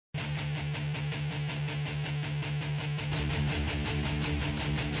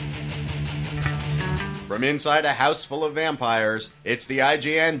From inside a house full of vampires, it's the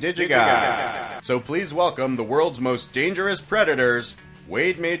IGN Digigods. So please welcome the world's most dangerous predators,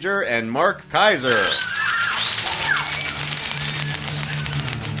 Wade Major and Mark Kaiser.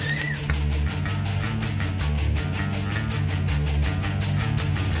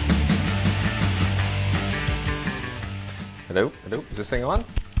 Hello? Is this thing on?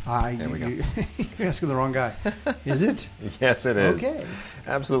 There we go. You're asking the wrong guy. Is it? Yes, it is. Okay.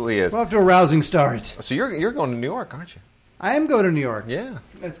 Absolutely is. We're off to a rousing start. So you're going to New York, aren't you? I am going to New York. Yeah.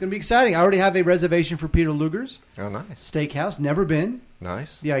 It's going to be exciting. I already have a reservation for Peter Luger's. Oh, nice. Steakhouse. Never been.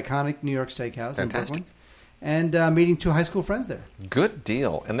 Nice. The iconic New York Steakhouse Fantastic. in Brooklyn. And meeting two high school friends there. Good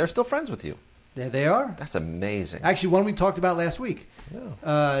deal. And they're still friends with you. There they are. That's amazing. Actually, one we talked about last week.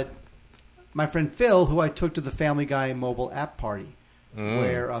 Oh. My friend Phil, who I took to the Family Guy mobile app party.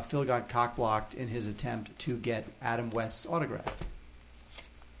 Where Phil got cock-blocked in his attempt to get Adam West's autograph.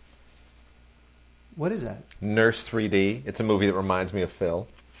 What is that? Nurse 3D. It's a movie that reminds me of Phil.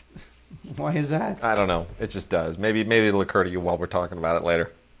 Why is that? I don't know. It just does. Maybe it'll occur to you while we're talking about it later.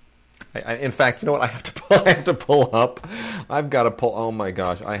 In fact, you know what? I have to pull up. I've got to pull. Oh my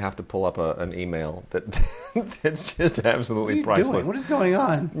gosh! I have to pull up an email that's just absolutely priceless. What are you doing? What is going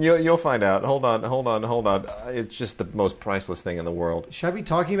on? You'll find out. Hold on. It's just the most priceless thing in the world. Should I be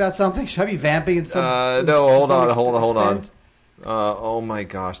talking about something? Should I be vamping in some? No. Hold on. Oh my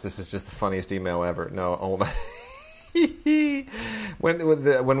gosh! This is just the funniest email ever. No, hold on.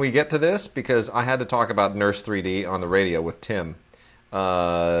 When we get to this, because I had to talk about Nurse 3D on the radio with Tim.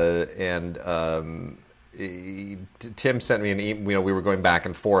 Tim sent me an email. We were going back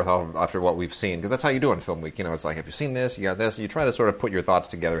and forth after what we've seen, because that's how you do on Film Week. It's like, have you seen this? You got this. You try to sort of put your thoughts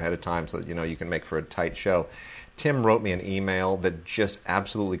together ahead of time so that you can make for a tight show. Tim wrote me an email that just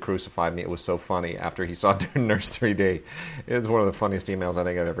absolutely crucified me. It was so funny after he saw Nurse 3D. It's one of the funniest emails I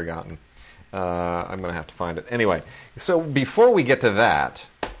think I've ever gotten. I'm going to have to find it. Anyway, so before we get to that,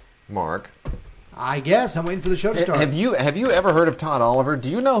 Mark, I guess I'm waiting for the show to start. Have you ever heard of Todd Oliver?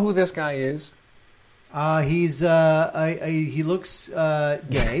 Do you know who this guy is? He looks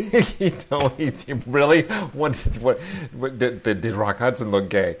gay. He really? What did Rock Hudson look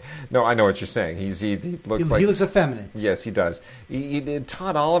gay? No, I know what you're saying. He looks like... He looks effeminate. Yes, he does.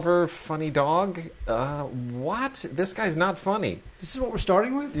 Todd Oliver, funny dog? What? This guy's not funny. This is what we're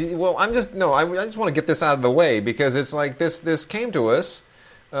starting with? Well, I just want to get this out of the way, because it's like this came to us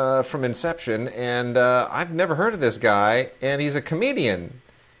from Inception, and I've never heard of this guy, and he's a comedian.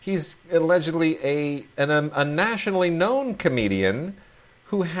 He's allegedly a nationally known comedian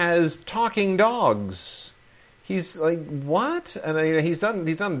who has talking dogs. He's like, what? And he's done like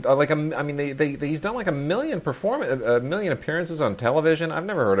he's done like a million appearances on television. I've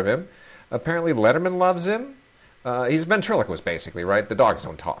never heard of him. Apparently Letterman loves him. He's a ventriloquist, basically, right? The dogs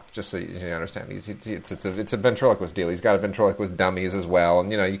don't talk, just so you understand. It's a ventriloquist deal. He's got a ventriloquist dummies as well,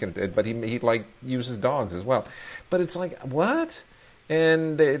 and but he like uses dogs as well. But it's like, what?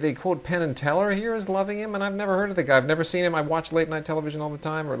 And they quote Penn and Teller here as loving him, and I've never heard of the guy. I've never seen him. I watch late night television all the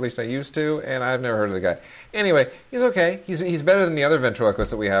time, or at least I used to, and I've never heard of the guy. Anyway, he's okay. He's better than the other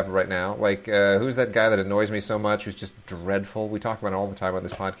ventriloquists that we have right now. Like, who's that guy that annoys me so much, who's just dreadful? We talk about it all the time on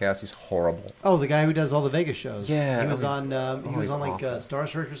this podcast. He's horrible. Oh, the guy who does all the Vegas shows. Yeah. He was on like Star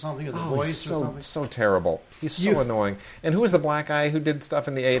Search or something, or The Voice or something. So terrible. He's so annoying. And who was the black guy who did stuff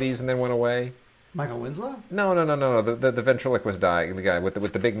in the 80s and then went away? Michael Winslow? No. The ventriloquist guy, the guy with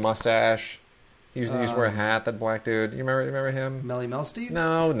the big mustache. He used to wear a hat. That black dude. You remember him? Melly Mel Steve?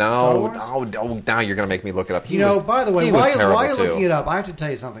 No. Star Wars? Oh, now you're going to make me look it up. By the way, while you're too. looking it up, I have to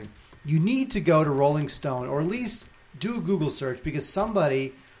tell you something. You need to go to Rolling Stone, or at least do a Google search, because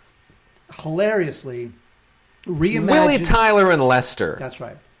somebody hilariously reimagined... Willie Tyler and Lester. That's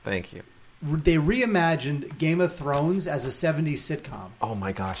right. Thank you. They reimagined Game of Thrones as a 70s sitcom. Oh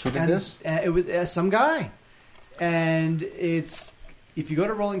my gosh, who did this? It was some guy. And if you go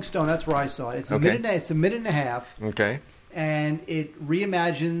to Rolling Stone, that's where I saw it. It's a minute and a half. Okay. And it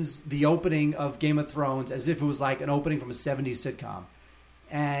reimagines the opening of Game of Thrones as if it was like an opening from a 70s sitcom.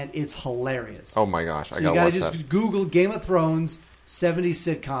 And it's hilarious. Oh my gosh, I gotta watch that. You got to just that. Google Game of Thrones 70s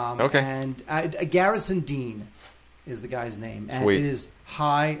sitcom. Okay. And Garrison Dean is the guy's name. And Sweet. it is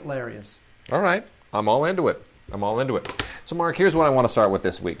hilarious. All right. I'm all into it. So, Mark, here's what I want to start with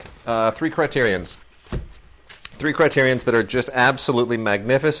this week. Three criterions that are just absolutely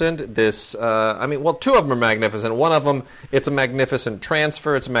magnificent. Two of them are magnificent. One of them, it's a magnificent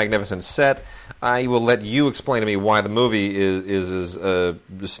transfer. It's a magnificent set. I will let you explain to me why the movie is as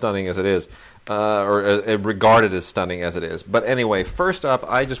stunning as it is, or regarded as stunning as it is. But anyway, first up,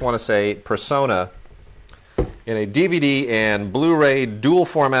 I just want to say Persona in a DVD and Blu-ray dual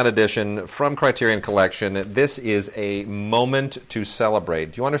format edition from Criterion Collection. This is a moment to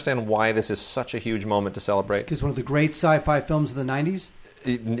celebrate. Do you understand why this is such a huge moment to celebrate? Because one of the great sci-fi films of the 90s?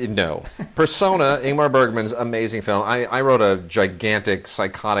 No. Persona, Ingmar Bergman's amazing film. I wrote a gigantic,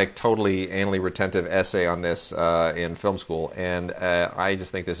 psychotic, totally anally retentive essay on this in film school, and I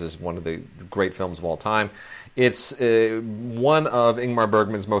just think this is one of the great films of all time. It's one of Ingmar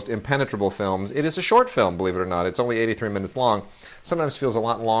Bergman's most impenetrable films. It is a short film, believe it or not. It's only 83 minutes long. Sometimes feels a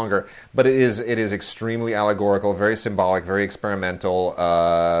lot longer, but it is extremely allegorical, very symbolic, very experimental,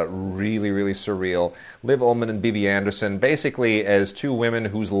 really, really surreal. Liv Ullmann and Bibi Andersson, basically as two women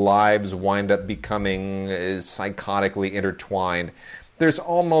whose lives wind up becoming psychotically intertwined. There's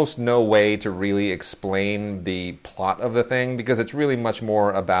almost no way to really explain the plot of the thing because it's really much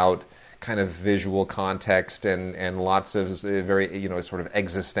more about kind of visual context and lots of very sort of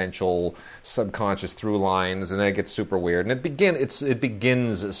existential subconscious through lines, and then it gets super weird, and it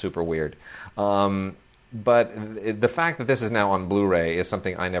begins super weird. But the fact that this is now on Blu-ray is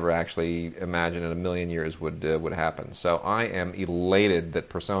something I never actually imagined in a million years would happen. So I am elated that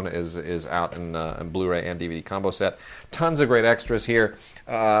Persona is out in Blu-ray and DVD combo set. Tons of great extras here.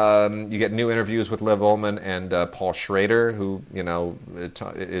 You get new interviews with Liv Ullmann and Paul Schrader, who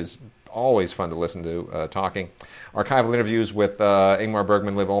is always fun to listen to talking. Archival interviews with Ingmar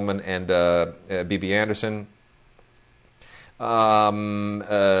Bergman, Liv Ullmann, and Bibi Andersson.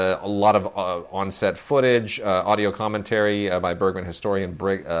 A lot of on-set footage, audio commentary by Bergman historian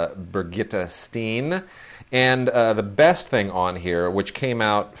Birgitta Steen. And the best thing on here, which came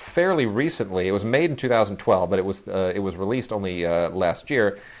out fairly recently, it was made in 2012, but it was released only last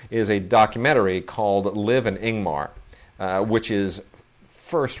year, is a documentary called Liv and Ingmar, which is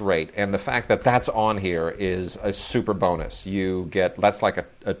first rate, and the fact that that's on here is a super bonus. That's like a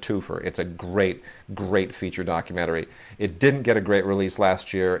twofer. It's a great feature documentary. It didn't get a great release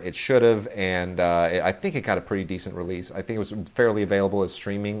last year. It should have, and I think it got a pretty decent release. I think it was fairly available as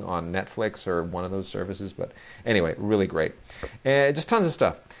streaming on Netflix or one of those services, but anyway, really great. And just tons of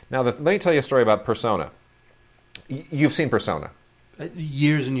stuff. Now, let me tell you a story about Persona. You've seen Persona.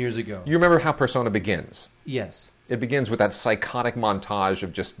 Years and years ago. You remember how Persona begins? Yes. It begins with that psychotic montage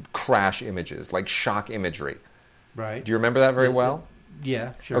of just crash images, like shock imagery. Right. Do you remember that very well?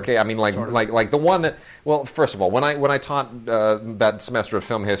 Yeah, sure. Okay, I mean, like the one that. Well, first of all, when I taught that semester of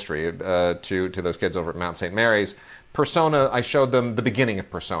film history to those kids over at Mount St. Mary's, Persona, I showed them the beginning of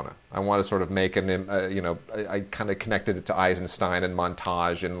Persona. I wanted to sort of make I kind of connected it to Eisenstein and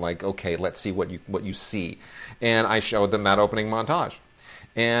montage, and like, okay, let's see what you see, and I showed them that opening montage,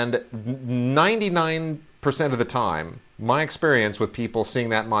 and 99% of the time, my experience with people seeing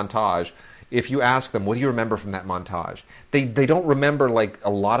that montage, if you ask them, what do you remember from that montage? They don't remember like a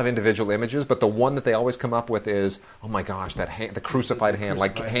lot of individual images, but the one that they always come up with is, oh my gosh, that hand, the crucified hand,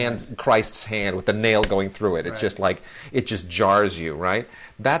 like Christ's hand with the nail going through it. It's just like, it just jars you, right?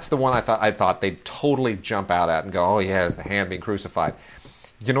 That's the one I thought they'd totally jump out at and go, oh yeah, it's the hand being crucified.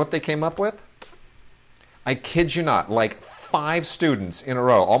 You know what they came up with? I kid you not, like 5 students in a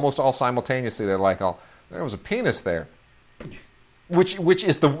row, almost all simultaneously, they're like, oh, there was a penis there, which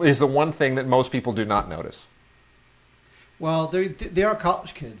is the one thing that most people do not notice. Well, they are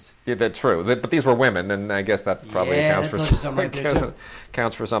college kids. Yeah, that's true. But these were women, and I guess that probably counts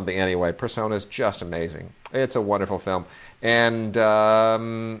for something anyway. Persona is just amazing. It's a wonderful film, and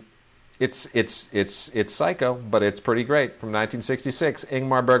it's psycho, but it's pretty great. From 1966,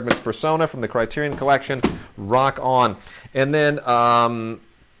 Ingmar Bergman's Persona from the Criterion Collection. Rock on, and then.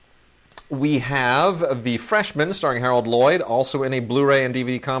 We have The Freshman, starring Harold Lloyd, also in a Blu-ray and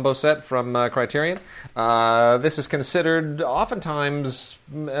DVD combo set from Criterion. This is considered oftentimes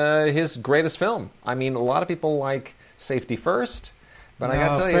his greatest film. I mean, a lot of people like Safety First, but I got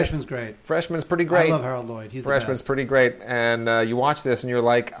to tell you, Freshman's great. Freshman's pretty great. I love Harold Lloyd. He's Freshman's the best. pretty great, and you watch this and you're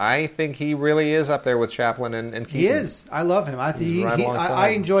like, I think he really is up there with Chaplin and Keaton. He is. I love him. I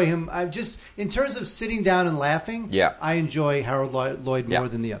enjoy him. I just, in terms of sitting down and laughing, I enjoy Harold Lloyd more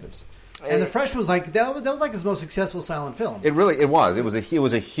than the others. And The Freshman was like that was like his most successful silent film. It was. It was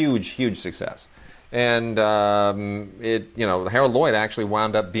a huge success, and Harold Lloyd actually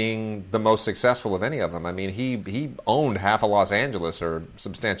wound up being the most successful of any of them. I mean, he owned half of Los Angeles or a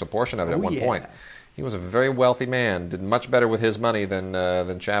substantial portion of it at one point. He was a very wealthy man. Did much better with his money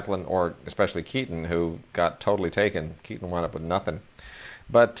than Chaplin or especially Keaton, who got totally taken. Keaton wound up with nothing.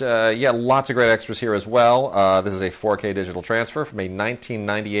 But, lots of great extras here as well. This is a 4K digital transfer from a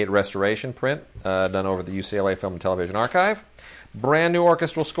 1998 restoration print done over the UCLA Film and Television Archive. Brand new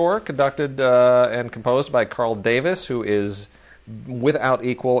orchestral score conducted and composed by Carl Davis, who is without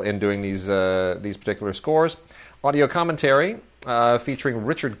equal in doing these particular scores. Audio commentary featuring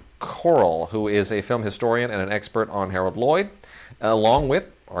Richard Correll, who is a film historian and an expert on Harold Lloyd, along with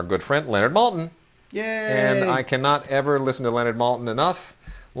our good friend Leonard Maltin. Yay! And I cannot ever listen to Leonard Maltin enough.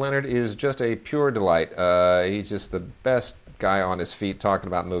 Leonard is just a pure delight. He's just the best guy on his feet talking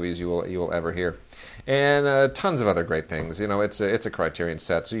about movies you will ever hear. And tons of other great things. You know, it's a Criterion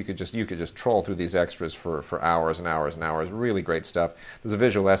set, so you could just troll through these extras for hours and hours and hours. Really great stuff. There's a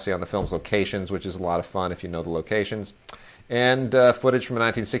visual essay on the film's locations, which is a lot of fun if you know the locations. And footage from a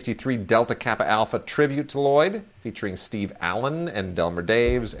 1963 Delta Kappa Alpha tribute to Lloyd, featuring Steve Allen and Delmer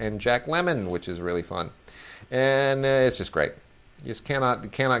Daves and Jack Lemmon, which is really fun. And it's just great. You just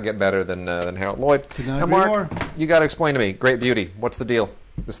cannot get better than Harold Lloyd. Now, Mark, you got to explain to me. Great Beauty. What's the deal?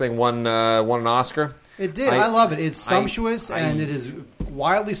 This thing won an Oscar. It did. I love it. It's sumptuous and it is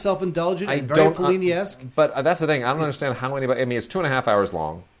wildly self-indulgent and very Fellini-esque. But that's the thing. I don't understand how anybody. I mean, it's 2.5 hours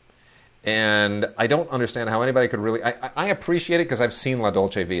long, and I don't understand how anybody could really. I appreciate it because I've seen La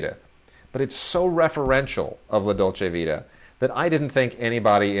Dolce Vita, but it's so referential of La Dolce Vita that I didn't think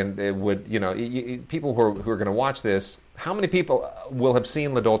anybody would. You know, people who are going to watch this. How many people will have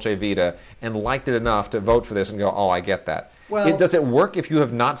seen La Dolce Vita and liked it enough to vote for this and go, "Oh, I get that." Well, does it work if you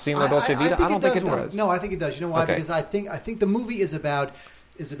have not seen La Dolce Vita? I don't think it does. No, I think it does. You know why? Okay. Because I think the movie is about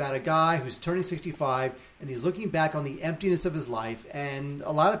a guy who's turning 65 and he's looking back on the emptiness of his life, and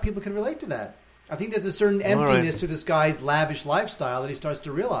a lot of people can relate to that. I think there's a certain emptiness to this guy's lavish lifestyle that he starts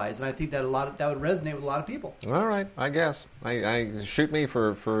to realize, and I think that that would resonate with a lot of people. All right, I guess. I shoot me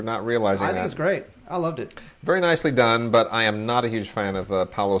for not realizing that. I think it's great. I loved it. Very nicely done, but I am not a huge fan of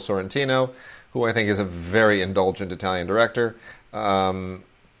Paolo Sorrentino, who I think is a very indulgent Italian director.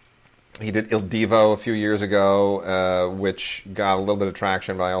 He did Il Divo a few years ago, which got a little bit of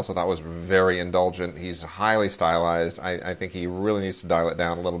traction, but I also thought was very indulgent. He's highly stylized. I think he really needs to dial it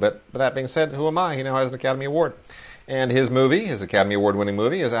down a little bit. But that being said, who am I? He now has an Academy Award. And his Academy Award-winning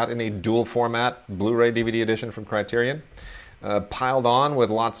movie, is out in a dual-format Blu-ray DVD edition from Criterion. Piled on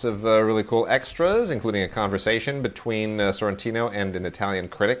with lots of really cool extras, including a conversation between Sorrentino and an Italian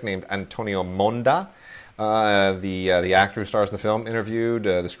critic named Antonio Monda. The actor who stars in the film interviewed,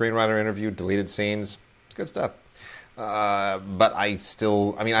 the screenwriter interviewed, deleted scenes. It's good stuff. But I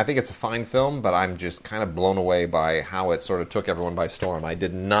think it's a fine film, but I'm just kind of blown away by how it sort of took everyone by storm. I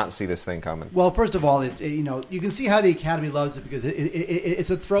did not see this thing coming. Well, first of all, you can see how the Academy loves it because it's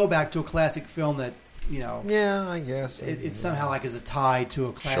a throwback to a classic film that, Yeah, I guess. It somehow like is a tie to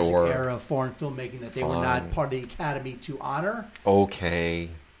a classic era of foreign filmmaking that they were not part of the Academy to honor. Okay.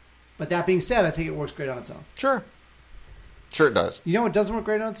 But that being said, I think it works great on its own. Sure it does. You know what doesn't work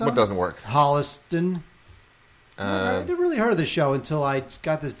great on its own? What doesn't work? Holliston. I didn't really heard of the show until I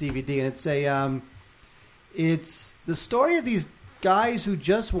got this DVD, and it's the story of these guys who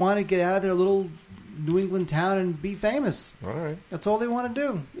just want to get out of their little New England town and be famous. All right. That's all they want to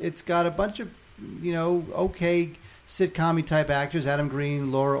do. It's got a bunch of, okay sitcom-y type actors, Adam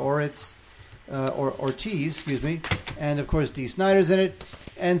Green, Laura Ortiz, and of course Dee Snider's in it.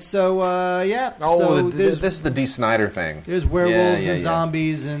 And so, this is the Dee Snider thing. There's werewolves and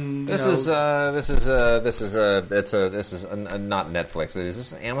zombies, and this is not Netflix. Is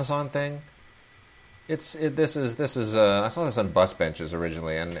this an Amazon thing? This is I saw this on Bus Benches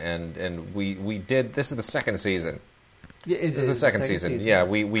originally, and we did. This is the second season. Yeah, this is the second season. Yeah,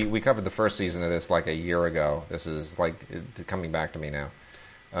 we covered the first season of this like a year ago. This is coming back to me now.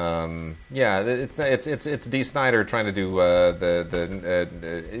 It's Dee Snider trying to do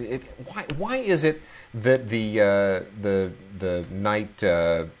why is it that the night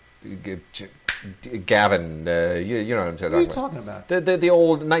Gavin you know what I'm talking about? What are you talking about? The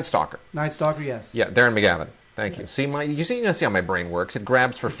old Night Stalker. Night Stalker, yes. Yeah, Darren McGavin. Thank you. See how my brain works. It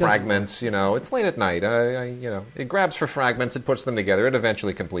grabs for fragments. It's late at night. It grabs for fragments. It puts them together. It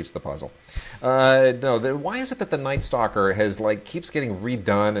eventually completes the puzzle. Why is it that the Night Stalker keeps getting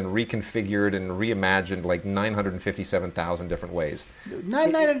redone and reconfigured and reimagined 957,000 different ways?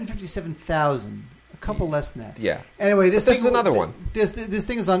 957,000. A couple less than that. Yeah. Anyway, this is another one. This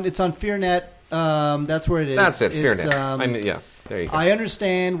thing is on. It's on FearNet. That's where it is. That's it. FearNet. There you go. I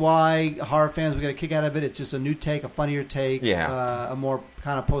understand why horror fans would get a kick out of it. It's just a new take, a funnier take, a more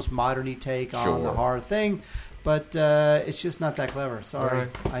kind of postmodern-y take on the horror thing. But it's just not that clever. Sorry. Right.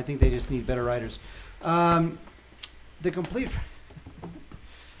 I think they just need better writers. The complete...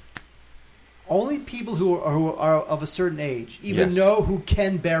 Only people who are of a certain age even know who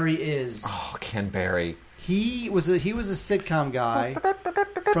Ken Berry is. Oh, Ken Berry. He was a sitcom guy.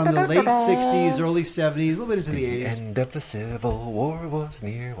 from the late 60s, early 70s, a little bit into the 80s. The end of the Civil War was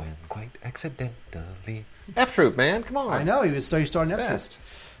near when quite accidentally... F Troop, man, come on. I know, he's starting best.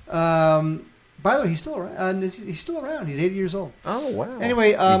 By the way, he's still around. He's still around. He's 80 years old. Oh, wow. Anyway,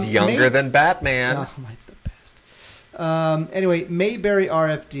 he's younger than Batman. Oh, it's the best. Anyway, Mayberry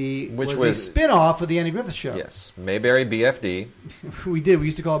RFD Which was a spin-off of the Andy Griffith Show. Yes, Mayberry BFD. We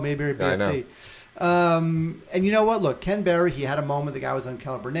used to call it Mayberry BFD. I know. And you know what? Look, Ken Berry, he had a moment. The guy was on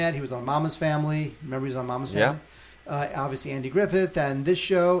Keller Burnett. He was on Mama's Family. Remember, he was on Mama's Family? Yeah. Obviously, Andy Griffith and this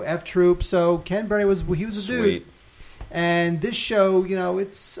show, F Troop. So Ken Berry was a dude. And this show,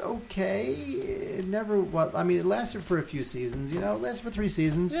 it's okay. It it lasted for a few seasons. It lasted for 3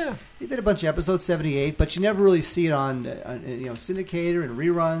 seasons. Yeah. He did a bunch of episodes, 78, but you never really see it on syndicator and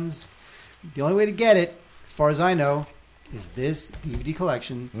reruns. The only way to get it, as far as I know, is this DVD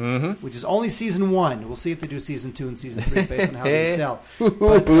collection, which is only season 1. We'll see if they do season 2 and season 3 based on how they sell.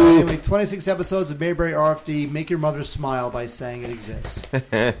 But anyway, 26 episodes of Mayberry RFD. Make your mother smile by saying it exists.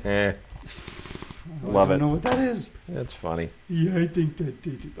 Love it. I don't know what that is. That's funny. Yeah, I think that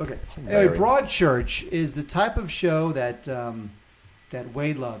they do. Okay. Anyway, Broadchurch is the type of show that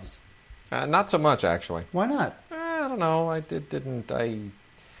Wade loves. Not so much, actually. Why not? I don't know.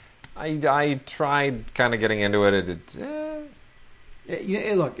 I tried kind of getting into it.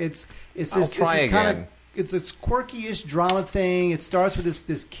 Look, it's this quirky-ish drama thing. It starts with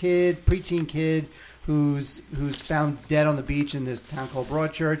this preteen kid, who's found dead on the beach in this town called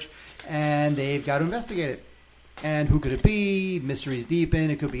Broadchurch, and they've got to investigate it. And who could it be? Mystery's deep in.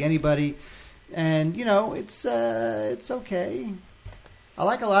 It could be anybody. And it's okay. I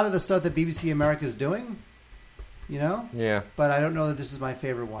like a lot of the stuff that BBC America is doing. Yeah. But I don't know that this is my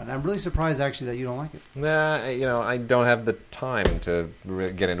favorite one. I'm really surprised actually that you don't like it. Nah, I don't have the time to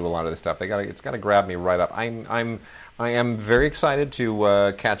really get into a lot of this stuff. It's got to grab me right up. I am very excited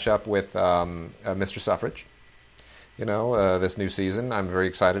to catch up with Mr. Suffrage. This new season. I'm very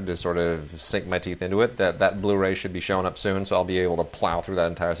excited to sort of sink my teeth into it. That Blu-ray should be showing up soon, so I'll be able to plow through that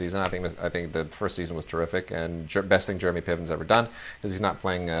entire season. I think the first season was terrific and best thing Jeremy Piven's ever done, because he's not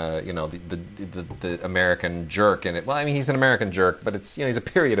playing the American jerk in it. Well, I mean, he's an American jerk, but it's he's a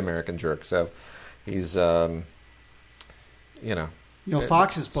period American jerk, so he's Fox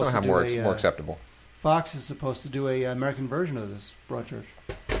is supposed to do more acceptable. Fox is supposed to do a American version of this Broadchurch.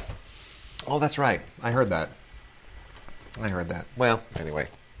 Oh, that's right. I heard that. Well, anyway.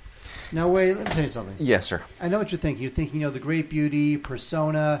 Now, wait, let me tell you something. Yes, sir. I know what you're thinking. You're thinking, The Great Beauty,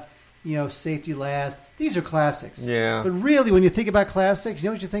 Persona, Safety Last. These are classics. Yeah. But really, when you think about classics, you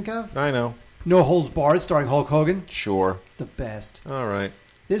know what you think of? I know. No Holds Barred, starring Hulk Hogan. Sure. The best. All right.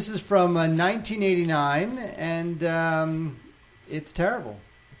 This is from 1989, and it's terrible.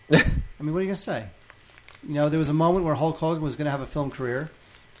 I mean, what are you going to say? There was a moment where Hulk Hogan was going to have a film career.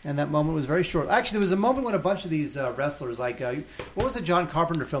 And that moment was very short. Actually, there was a moment when a bunch of these wrestlers, like, what was the John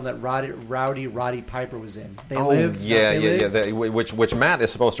Carpenter film that Roddy Piper was in? They Live? Yeah. Which Matt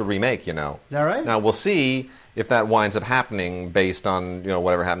is supposed to remake, Is that right? Now, we'll see if that winds up happening based on,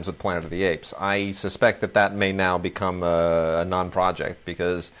 whatever happens with Planet of the Apes. I suspect that may now become a non-project,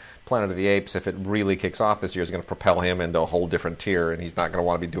 because Planet of the Apes, if it really kicks off this year, is going to propel him into a whole different tier, and he's not going to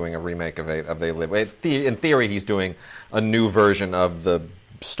want to be doing a remake of They Live. In theory, he's doing a new version of the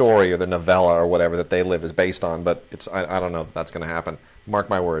story or the novella or whatever that They Live is based on, but I don't know if that's going to happen. Mark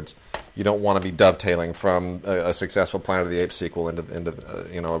my words. You don't want to be dovetailing from a successful Planet of the Apes sequel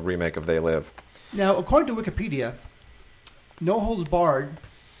into a remake of They Live. Now, according to Wikipedia, No Holds Barred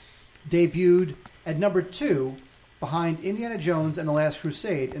debuted at number 2 behind Indiana Jones and the Last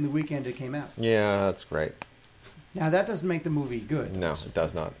Crusade in the weekend it came out. Yeah, that's great. Now, that doesn't make the movie good. No, it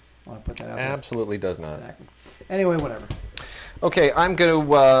does not. I want to put that out there. Absolutely does not. Exactly. Anyway, whatever. Okay, I'm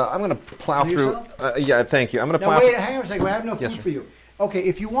gonna plow through. Yeah, thank you. I'm gonna plow. Now wait, hang on a second. I have no food for you. Okay,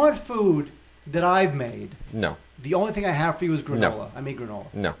 if you want food that I've made, no. The only thing I have for you is granola. No. I made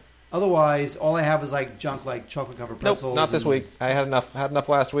granola. No. Otherwise, all I have is like junk, like chocolate covered pretzels. Nope, not this week. I had enough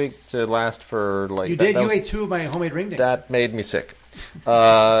last week to last for like. You did. You ate 2 of my homemade ring dings. That made me sick.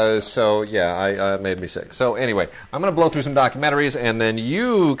 So yeah, I made me sick. So anyway, I'm going to blow through some documentaries, and then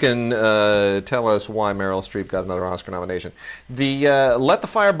you can tell us why Meryl Streep got another Oscar nomination. The Let the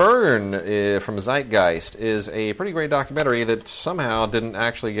Fire Burn from Zeitgeist is a pretty great documentary that somehow didn't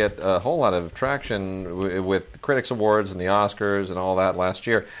actually get a whole lot of traction with the Critics Awards and the Oscars and all that last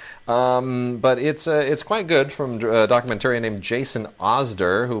year. But it's quite good, from a documentarian named Jason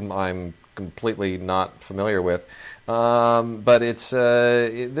Osder, whom I'm completely not familiar with. But this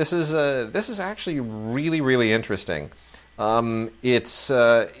is actually really, really interesting. It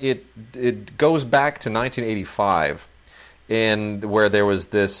goes back to 1985, and where there was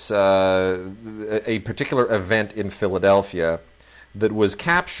this a particular event in Philadelphia that was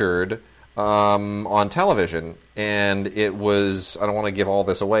captured on television, and it was, I don't want to give all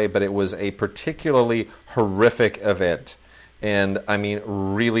this away, but it was a particularly horrific event, and I mean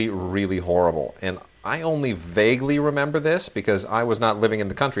really, really horrible. And I only vaguely remember this because I was not living in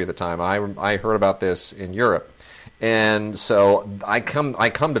the country at the time. I heard about this in Europe, and so I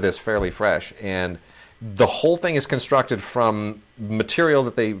come to this fairly fresh, and the whole thing is constructed from material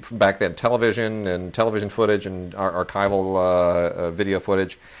that they, back then, television footage and archival video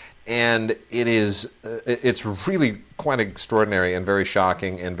footage, and it's really quite extraordinary and very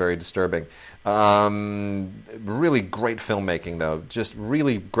shocking and very disturbing. Really great filmmaking, though. Just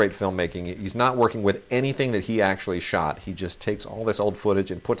really great filmmaking. He's not working with anything that he actually shot. He just takes all this old footage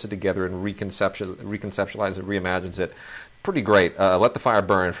and puts it together and reconceptualizes it, reimagines it. Pretty great. Let the Fire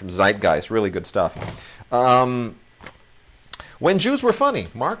Burn from Zeitgeist. Really good stuff. When Jews Were Funny.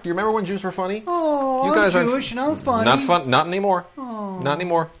 Mark, do you remember when Jews were funny? Oh, you guys I'm Jewish and I'm funny. Not fun. Not anymore. Oh. Not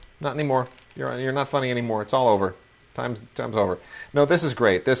anymore. Not anymore. You're not funny anymore. It's all over. Time's over. No, this is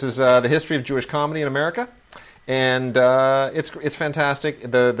great. This is the history of Jewish comedy in America, and it's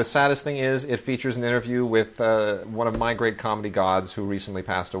fantastic. The saddest thing is it features an interview with one of my great comedy gods who recently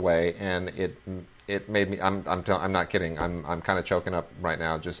passed away, and it made me. I'm not kidding. I'm kind of choking up right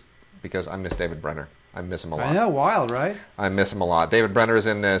now just because I miss David Brenner. I miss him a lot. I know, wild, right? I miss him a lot. David Brenner is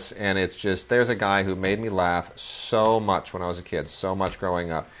in this, and it's just, there's a guy who made me laugh so much when I was a kid, so much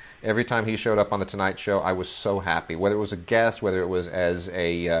growing up. Every time he showed up on The Tonight Show, I was so happy. Whether it was a guest, whether it was as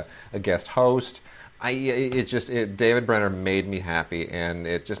a guest host, David Brenner made me happy, and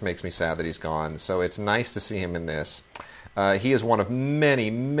it just makes me sad that he's gone. So it's nice to see him in this. He is one of many,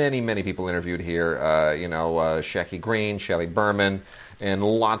 many, many people interviewed here. Shecky Green, Shelley Berman, and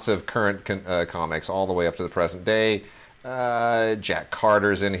lots of current comics all the way up to the present day. Jack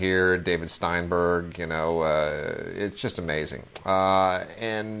Carter's in here, David Steinberg, it's just amazing.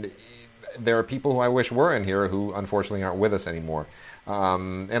 And there are people who I wish were in here who unfortunately aren't with us anymore.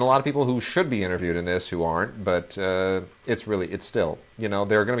 And a lot of people who should be interviewed in this who aren't, but it's still,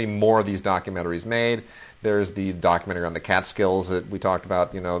 there are going to be more of these documentaries made. There's the documentary on the Catskills that we talked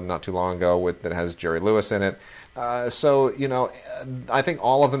about, not too long ago that has Jerry Lewis in it. So I think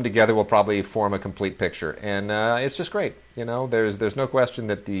all of them together will probably form a complete picture, and it's just great. There's no question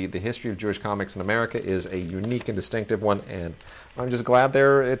that the history of Jewish comics in America is a unique and distinctive one, and I'm just glad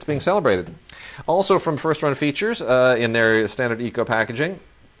it's being celebrated. Also from First Run Features in their standard eco packaging.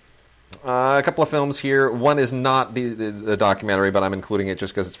 A couple of films here. One is not the documentary, but I'm including it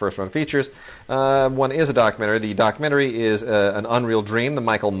just because it's First Run Features. One is a documentary. The documentary is An Unreal Dream, the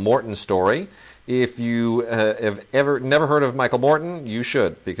Michael Morton story. If you have never heard of Michael Morton, you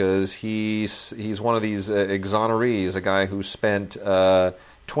should, because he's one of these exonerees, a guy who spent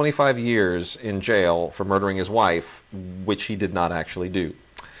 25 years in jail for murdering his wife, which he did not actually do.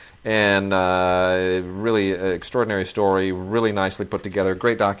 And really extraordinary story, really nicely put together,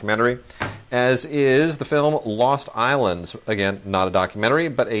 great documentary, as is the film Lost Islands. Again, not a documentary,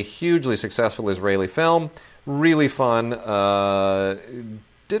 but a hugely successful Israeli film, really fun.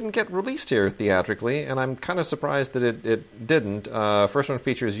 Didn't get released here theatrically, and I'm kind of surprised that it didn't. First One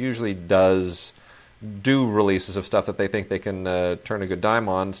Features usually do releases of stuff that they think they can turn a good dime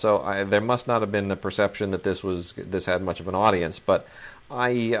on, so there must not have been the perception that this had much of an audience, but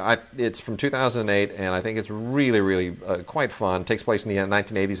it's from 2008, and I think it's really, really quite fun. It takes place in the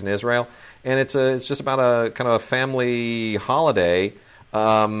 1980s in Israel, and it's just about a kind of a family holiday,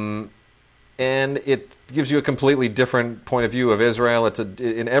 and it gives you a completely different point of view of Israel. It's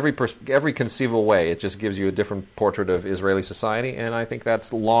in every conceivable way. It just gives you a different portrait of Israeli society, and I think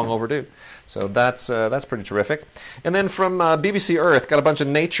that's long overdue. So that's pretty terrific. And then from BBC Earth, got a bunch of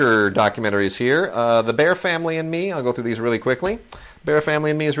nature documentaries here. The Bear Family and Me. I'll go through these really quickly. Bear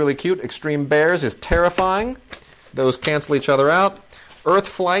Family and Me is really cute. Extreme Bears is terrifying. Those cancel each other out. Earth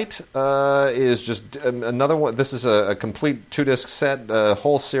Flight is just another one. This is a complete 2-disc set, a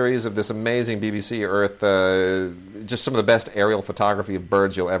whole series of this amazing BBC Earth, just some of the best aerial photography of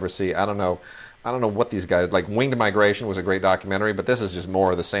birds you'll ever see. I don't know what these guys, like Winged Migration was a great documentary, but this is just more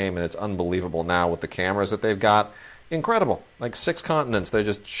of the same, and it's unbelievable now with the cameras that they've got. Incredible. Like 6 continents, they're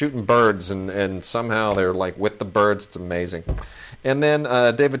just shooting birds, and somehow they're like with the birds. It's amazing. And then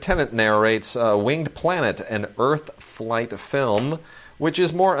David Tennant narrates Winged Planet, an Earth Flight film, which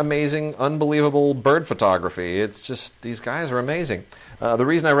is more amazing, unbelievable bird photography. It's just, these guys are amazing. The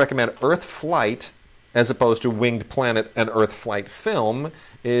reason I recommend Earth Flight as opposed to Winged Planet, an Earth Flight film,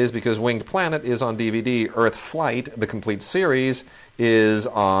 is because Winged Planet is on DVD. Earth Flight, the complete series, is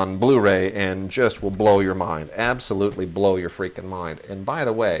on Blu-ray and just will blow your mind. Absolutely blow your freaking mind. And by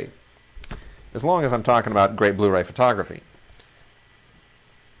the way, as long as I'm talking about great Blu-ray photography,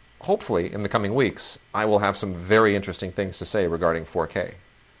 hopefully in the coming weeks, I will have some very interesting things to say regarding 4K.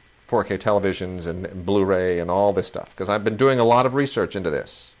 4K televisions and Blu-ray and all this stuff, because I've been doing a lot of research into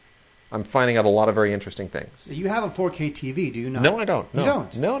this. I'm finding out a lot of very interesting things. You have a 4K TV, do you not? No, I don't. No. You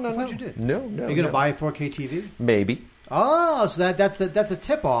don't? No. I thought you did. No. Are you going to buy a 4K TV? Maybe. Oh, so that's a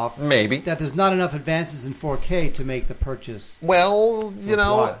tip-off. Maybe. That there's not enough advances in 4K to make the purchase. Well,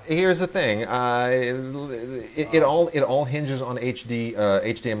 What? here's the thing. It all hinges on HDMI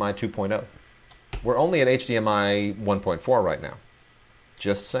 2.0. We're only at HDMI 1.4 right now.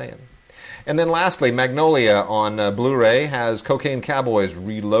 Just saying. And then lastly, Magnolia on Blu-ray has Cocaine Cowboys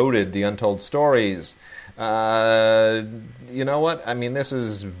Reloaded, The Untold Stories. You know what? I mean, this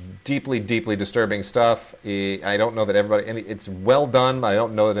is deeply, deeply disturbing stuff. I don't know that everybody... It's well done, but I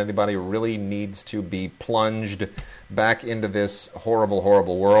don't know that anybody really needs to be plunged back into this horrible,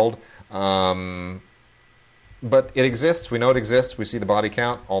 horrible world. But it exists. We know it exists. We see the body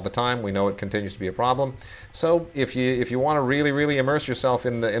count all the time. We know it continues to be a problem. So if you want to really, really immerse yourself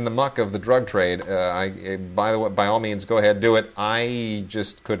in the muck of the drug trade, by the way, by all means, go ahead, do it. I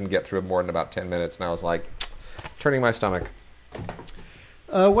just couldn't get through it more than about 10 minutes, and I was like, turning my stomach.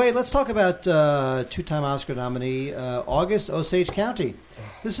 Wait, let's talk about two-time Oscar nominee August Osage County.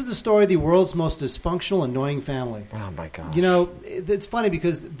 This is the story of the world's most dysfunctional, annoying family. Oh, my gosh. You know, it's funny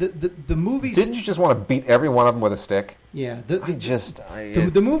because the movie... Didn't you just want to beat every one of them with a stick? Yeah.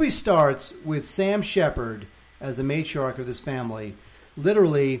 The movie starts with Sam Shepard as the matriarch of this family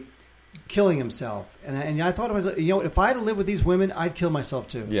literally killing himself. And I thought to myself, if I had to live with these women, I'd kill myself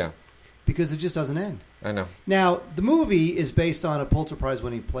too. Yeah. Because it just doesn't end. I know. Now, the movie is based on a Pulitzer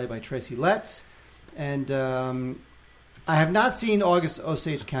Prize-winning play by Tracy Letts, and I have not seen August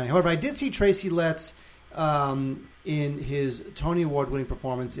Osage County. However, I did see Tracy Letts in his Tony Award-winning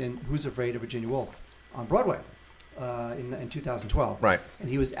performance in Who's Afraid of Virginia Woolf on Broadway in 2012. Right. And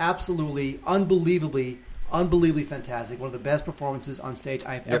he was absolutely, unbelievably fantastic. One of the best performances on stage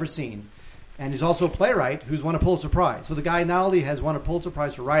I've ever seen. And he's also a playwright who's won a Pulitzer Prize. So the guy not only has won a Pulitzer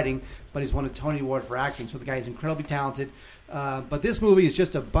Prize for writing, but he's won a Tony Award for acting. So the guy is incredibly talented. But this movie is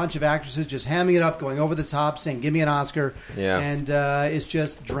just a bunch of actresses just hamming it up, going over the top, saying, give me an Oscar. Yeah. And it's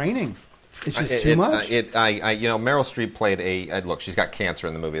just draining. It's just too much. Meryl Streep played look, she's got cancer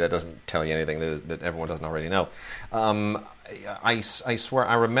in the movie. That doesn't tell you anything that everyone doesn't already know. I swear,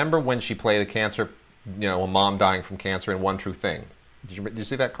 I remember when she played a cancer, a mom dying from cancer in One True Thing. Did you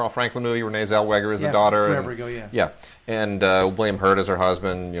see that Carl Franklin movie? Renee Zellweger is the daughter. Forever ago, yeah. Yeah, and William Hurt is her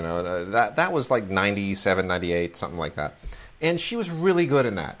husband. That was like 97, 98, something like that. And she was really good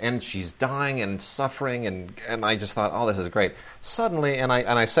in that. And she's dying and suffering, and I just thought, oh, this is great. Suddenly, and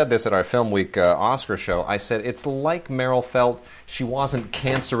I said this at our Film Week Oscar show, I said, it's like Meryl felt she wasn't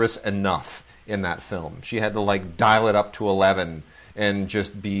cancerous enough in that film. She had to, dial it up to 11 and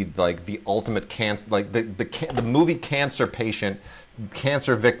just be, the ultimate cancer, the movie Cancer Patient,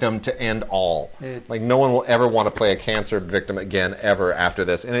 cancer victim to end all. No one will ever want to play a cancer victim again, ever, after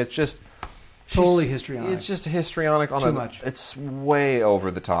this. And it's just... Totally histrionic. It's just histrionic on Too much. It's way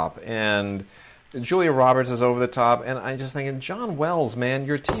over the top. And Julia Roberts is over the top. And I'm just thinking, John Wells, man,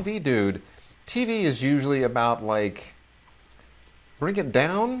 you're a TV dude. TV is usually about, bring it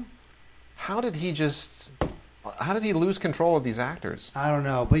down? How did he lose control of these actors? I don't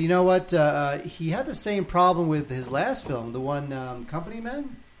know. But you know what? He had the same problem with his last film, the one Company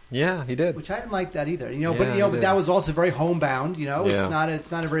Men. Yeah, he did. Which I didn't like that either. But that was also very homebound. Yeah.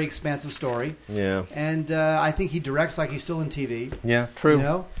 It's not a very expansive story. Yeah. And I think he directs like he's still in TV. Yeah,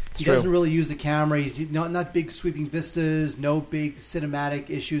 true. He doesn't really use the camera. He's not big sweeping vistas. No big cinematic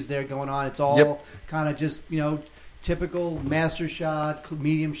issues there going on. It's all kind of just typical master shot,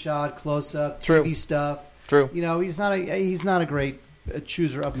 medium shot, close up, TV stuff. True. He's not a great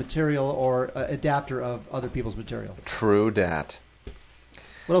chooser of material or adapter of other people's material. True dat.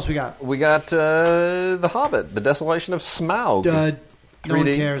 What else we got? We got The Hobbit, The Desolation of Smaug. Dud. 3D. No one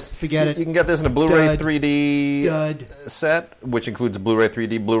cares. Forget it. You can get this in a Blu-ray Dud. 3D set, which includes Blu-ray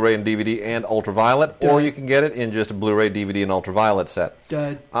 3D, Blu-ray and DVD, and ultraviolet. Dud. Or you can get it in just a Blu-ray, DVD, and ultraviolet set.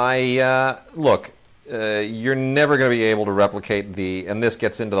 Dud. You're never going to be able to replicate and this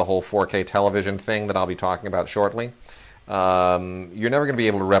gets into the whole 4K television thing that I'll be talking about shortly. You're never going to be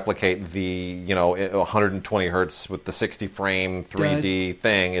able to replicate the 120 hertz with the 60 frame 3D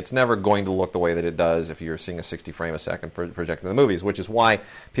thing. It's never going to look the way that it does if you're seeing a 60 frame a second projected in the movies, which is why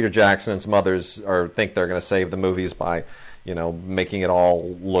Peter Jackson and some others think they're going to save the movies by, making it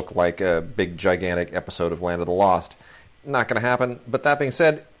all look like a big gigantic episode of Land of the Lost. Not going to happen. But that being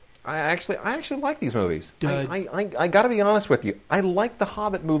said, I actually like these movies. I got to be honest with you. I like the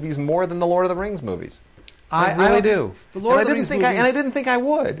Hobbit movies more than the Lord of the Rings movies. I really do. The Lord of the Rings movies, and I didn't think I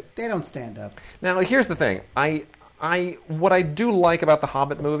would. They don't stand up. Now, here's the thing. What I do like about the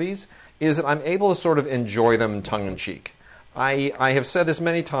Hobbit movies is that I'm able to sort of enjoy them tongue-in-cheek. I have said this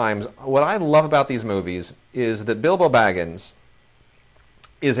many times. What I love about these movies is that Bilbo Baggins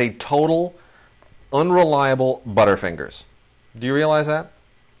is a total, unreliable Butterfingers. Do you realize that?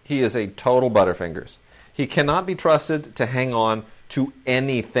 He is a total Butterfingers. He cannot be trusted to hang on to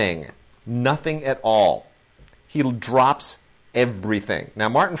anything. Nothing at all. He drops everything. Now,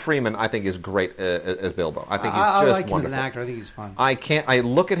 Martin Freeman, I think, is great as Bilbo. I think he's just like him wonderful. As an actor. I think he's fun. I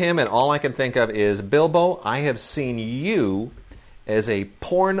look at him, and all I can think of is, Bilbo, I have seen you as a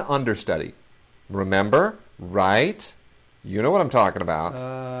porn understudy. Remember? Right? You know what I'm talking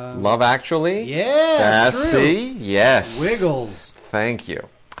about. Love Actually? Yeah, that's true. See? Yes. Wiggles. Thank you.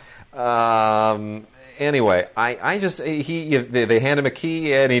 Anyway, they hand him a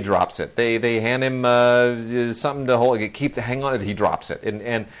key and he drops it. They hand him something to hold, hang on to it, he drops it.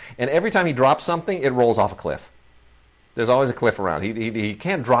 And every time he drops something, it rolls off a cliff. There's always a cliff around. He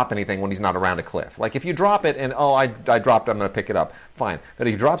can't drop anything when he's not around a cliff. Like if you drop it and, I dropped it, I'm going to pick it up. Fine. But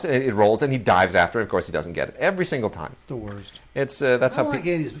he drops it, it rolls, and he dives after it. Of course, he doesn't get it. Every single time. It's the worst. That's I how don't like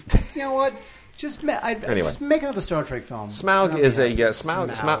any of these. You know what? Just make another Star Trek film. Smaug is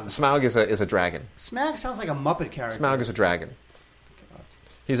Smaug is a dragon. Smaug sounds like a Muppet character. Smaug is a dragon.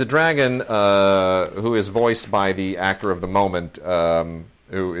 He's a dragon who is voiced by the actor of the moment,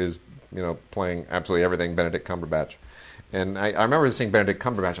 who is playing absolutely everything, Benedict Cumberbatch. And I remember seeing Benedict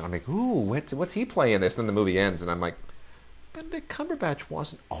Cumberbatch, and I'm like, ooh, what's he playing in this? And then the movie ends, and I'm like, Benedict Cumberbatch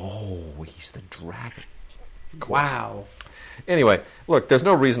wasn't. Oh, he's the dragon. Wow. Anyway, look, there's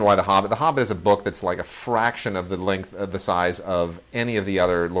no reason why The Hobbit is a book that's like a fraction of the length of the size of any of the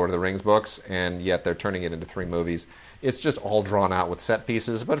other Lord of the Rings books, and yet they're turning it into 3 movies. It's just all drawn out with set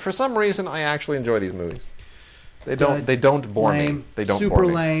pieces, but for some reason, I actually enjoy these movies. They don't bore me. They don't super bore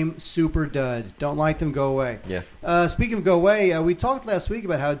me. Lame, super dud. Don't like them, go away. Yeah. Speaking of go away, we talked last week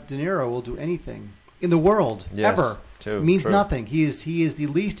about how De Niro will do anything in the world, ever. Means true. nothing. He is the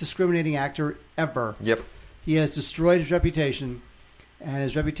least discriminating actor ever. Yep. He has destroyed his reputation, and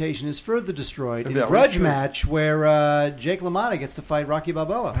his reputation is further destroyed in Grudge Match, where Jake LaMotta gets to fight Rocky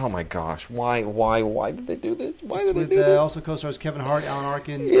Balboa. Oh my gosh! Why did they do this? Why did they do this? this? Also co-stars Kevin Hart, Alan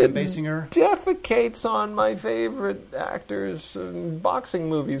Arkin, Kim Basinger. Defecates on my favorite actors in boxing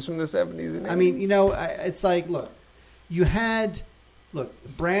movies from the 70s and 80s. I mean, it's like, look, Brando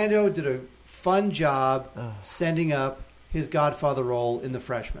did a fun job sending up his Godfather role in The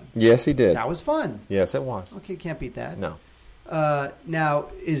Freshman. Yes, he did. That was fun. Yes, it was. Okay, can't beat that. No. Now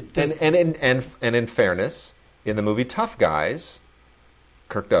and in fairness, in the movie Tough Guys,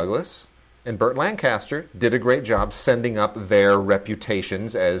 Kirk Douglas and Burt Lancaster did a great job sending up their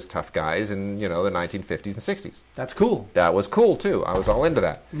reputations as tough guys in the 1950s and 60s. That's cool. That was cool too. I was all into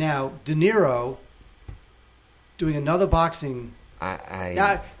that. Now De Niro doing another boxing.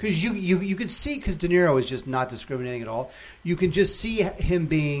 Because you could see, because De Niro is just not discriminating at all. You can just see him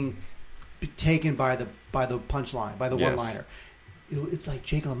being taken by the punchline, by the one-liner. It's like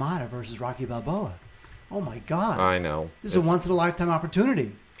Jake LaMotta versus Rocky Balboa. Oh my God! I know this is a once-in-a-lifetime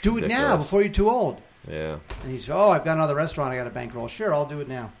opportunity. Do it now before you're too old. Yeah. And he's I've got another restaurant I got to bankroll. Sure, I'll do it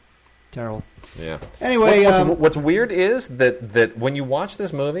now. Terrible. Yeah. Anyway, what's weird is that when you watch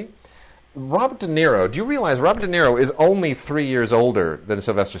this movie, Robert De Niro, do you realize Robert De Niro is only 3 years older than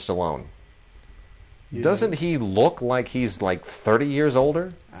Sylvester Stallone? Yeah. Doesn't he look like he's like 30 years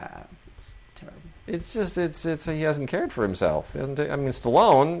older? It's terrible. It's just, he hasn't cared for himself.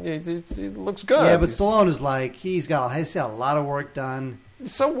 Stallone, he looks good. Yeah, but Stallone is like, he's got a lot of work done.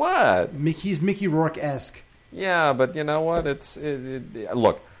 So what? He's Mickey Rourke-esque. Yeah, but you know what?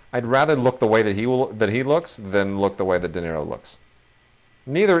 Look, I'd rather look the way that he looks than look the way that De Niro looks.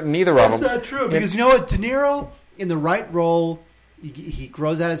 Neither of them. That's not true. Because you know what? De Niro, in the right role, he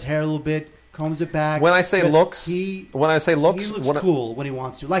grows out his hair a little bit, combs it back. When I say looks, he looks cool when he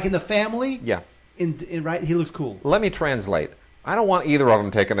wants to. Like in The Family, yeah. Right, he looks cool. Let me translate. I don't want either of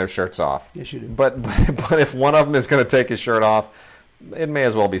them taking their shirts off. Yes, you do. But if one of them is going to take his shirt off, it may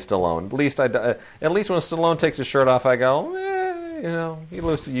as well be Stallone. At least when Stallone takes his shirt off, I go, he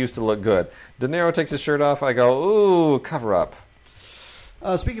used to look good. De Niro takes his shirt off, I go, ooh, cover up.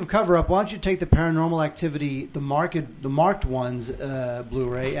 Speaking of cover-up, why don't you take the Paranormal Activity, the marked ones,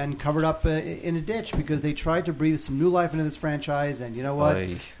 Blu-ray, and cover it up in a ditch, because they tried to breathe some new life into this franchise, and you know what?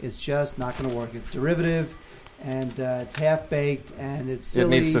 It's just not going to work. It's derivative, and it's half-baked, and it's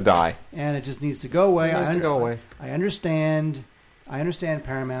silly. It needs to die. And it just needs to go away. It needs to go away. I understand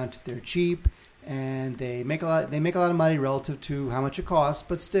Paramount. They're cheap, and they make a lot of money relative to how much it costs,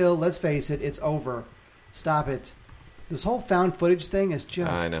 but still, let's face it, it's over. Stop it. This whole found footage thing is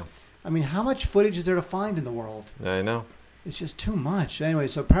just... I know. I mean, how much footage is there to find in the world? I know. It's just too much. Anyway,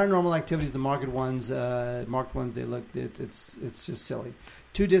 so Paranormal Activities, the marked ones, they look, it's just silly.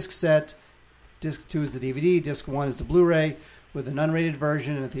 2-disc set. Disc 2 is the DVD. Disc 1 is the Blu-ray with an unrated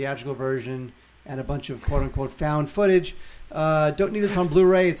version and a theatrical version and a bunch of quote-unquote found footage. Don't need this on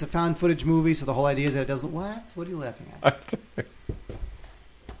Blu-ray. It's a found footage movie, so the whole idea is that it doesn't... What? What are you laughing at?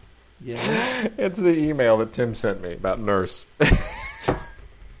 Yeah. It's the email that Tim sent me about Nurse.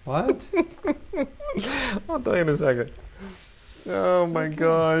 What? I'll tell you in a second. Oh, my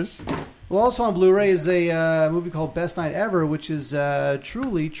gosh. Well, also on Blu-ray is a movie called Best Night Ever, which is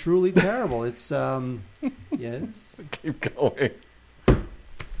truly, truly terrible. It's, yes? Keep going.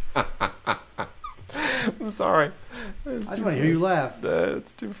 I'm sorry. I just want to hear you laugh.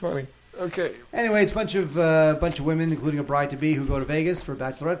 It's too funny. Okay. Anyway, it's a bunch of women, including a bride-to-be, who go to Vegas for a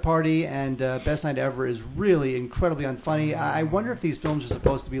bachelorette party, and Best Night Ever is really incredibly unfunny. I wonder if these films are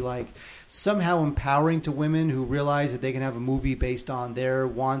supposed to be like somehow empowering to women who realize that they can have a movie based on their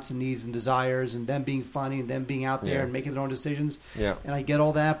wants and needs and desires, and them being funny and them being out there and making their own decisions. Yeah. And I get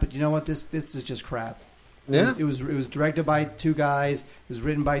all that, but you know what? This is just crap. Yeah. It was directed by 2 guys. It was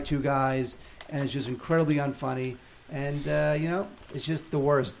written by 2 guys, and it's just incredibly unfunny. And, it's just the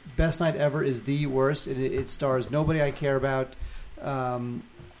worst. Best Night Ever is the worst. It stars nobody I care about.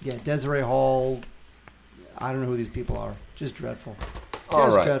 Desiree Hall. I don't know who these people are. Just dreadful.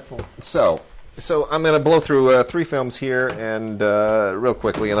 All right. Dreadful. So I'm going to blow through 3 films here and real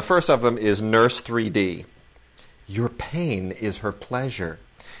quickly. And the first of them is Nurse 3D. Your pain is her pleasure.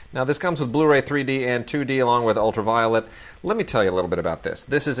 Now, this comes with Blu-ray 3D and 2D along with Ultraviolet. Let me tell you a little bit about this.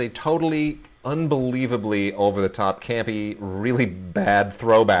 This is a totally, unbelievably over-the-top, campy, really bad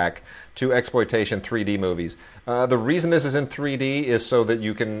throwback to exploitation 3D movies. The reason this is in 3D is so that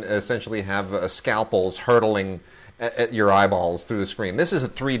you can essentially have scalpels hurtling at your eyeballs through the screen. This is a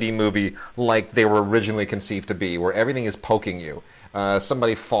 3D movie like they were originally conceived to be, where everything is poking you.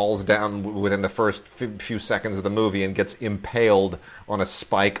 Somebody falls down within the first few seconds of the movie and gets impaled on a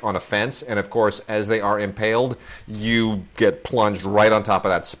spike on a fence. And, of course, as they are impaled, you get plunged right on top of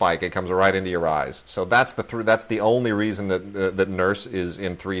that spike. It comes right into your eyes. So that's the only reason that Nurse is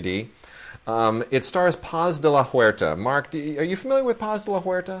in 3D. It stars Paz de la Huerta. Mark, are you familiar with Paz de la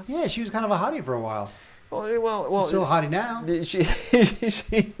Huerta? Yeah, she was kind of a hottie for a while. Well, still a hottie now.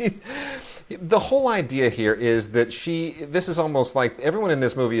 The whole idea here is that this is almost like everyone in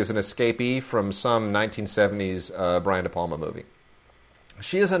this movie is an escapee from some 1970s Brian De Palma movie.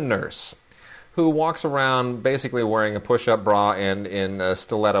 She is a nurse who walks around basically wearing a push-up bra and in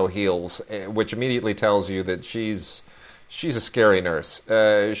stiletto heels, which immediately tells you that she's a scary nurse.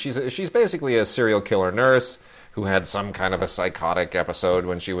 She's basically a serial killer nurse who had some kind of a psychotic episode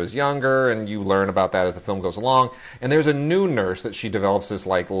when she was younger, and you learn about that as the film goes along. And there's a new nurse that she develops this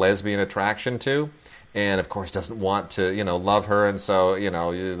like lesbian attraction to, and of course doesn't want to, love her. And so,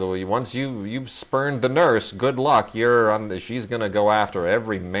 once you've spurned the nurse, good luck. She's gonna go after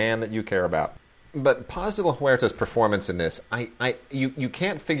every man that you care about. But Paz de la Huerta's performance in this, you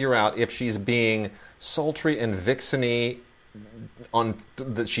can't figure out if she's being sultry and vixeny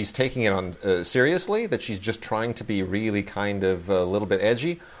that she's taking it on seriously, that she's just trying to be really kind of a little bit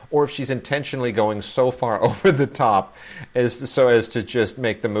edgy, or if she's intentionally going so far over the top as to just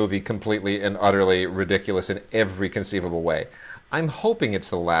make the movie completely and utterly ridiculous in every conceivable way. I'm hoping it's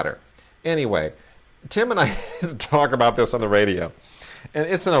the latter. Anyway, Tim and I talk about this on the radio. And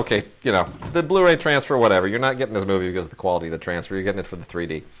it's an okay, the Blu-ray transfer, whatever. You're not getting this movie because of the quality of the transfer. You're getting it for the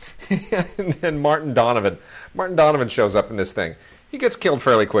 3D. And then Martin Donovan shows up in this thing. He gets killed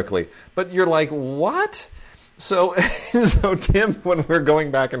fairly quickly. But you're like, what? So Tim, when we're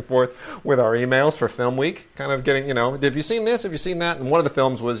going back and forth with our emails for Film Week, kind of getting, have you seen this? Have you seen that? And one of the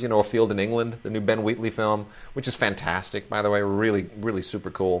films was, A Field in England, the new Ben Wheatley film, which is fantastic, by the way. Really, really super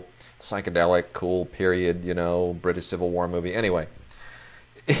cool. Psychedelic, cool, period, British Civil War movie. Anyway.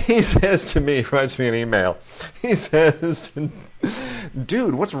 He says to me, writes me an email. He says,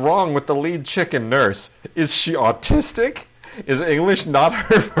 dude, what's wrong with the lead chick in Nurse? Is she autistic? Is English not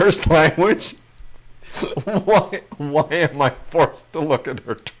her first language? Why am I forced to look at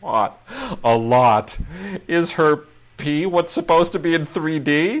her twat a lot? Is her pee what's supposed to be in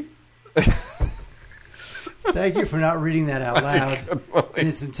 3D? Thank you for not reading that out loud in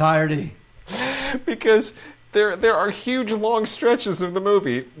its entirety. Because there are huge long stretches of the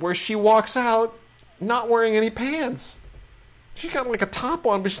movie where she walks out not wearing any pants. She's got like a top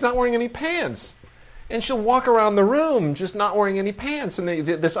on, but she's not wearing any pants. And she'll walk around the room just not wearing any pants. And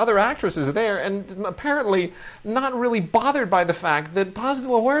this other actress is there and apparently not really bothered by the fact that Paz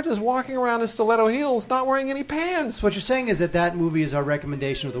de la Huerta is walking around in stiletto heels not wearing any pants. So what you're saying is that movie is our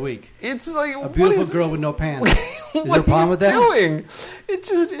recommendation of the week. It's like a beautiful girl with no pants. Is there a problem with that? Doing?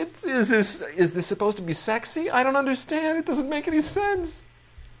 Is this supposed to be sexy? I don't understand. It doesn't make any sense.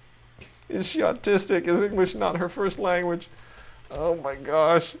 Is she autistic? Is English not her first language? Oh my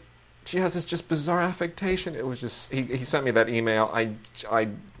gosh. She has this just bizarre affectation. It was just, he sent me that email. I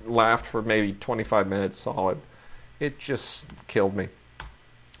laughed for maybe 25 minutes solid. It just killed me.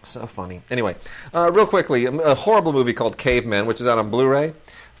 So funny. Anyway, real quickly, a horrible movie called Cavemen, which is out on Blu-ray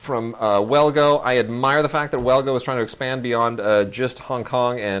from Welgo. I admire the fact that Welgo is trying to expand beyond just Hong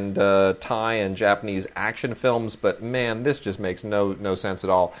Kong and Thai and Japanese action films, but man, this just makes no sense at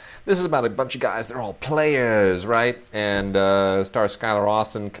all. This is about a bunch of guys, they're all players, right? And stars Skylar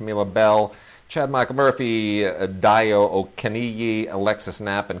Austin, Camila Bell, Chad Michael Murphy, Dio Okeniyi, Alexis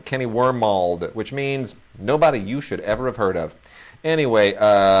Knapp, and Kenny Wormald, which means nobody you should ever have heard of. Anyway,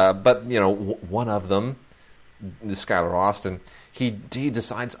 but, you know, one of them, Skylar Austin, he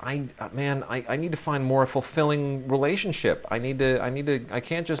decides, I need to find more fulfilling relationship. I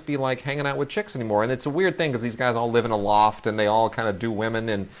can't just be like hanging out with chicks anymore. And it's a weird thing because these guys all live in a loft and they all kind of do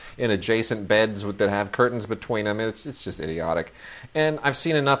women in adjacent beds that have curtains between them. It's just idiotic. And I've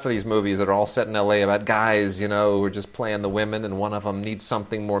seen enough of these movies that are all set in L.A. about guys, you know, who are just playing the women and one of them needs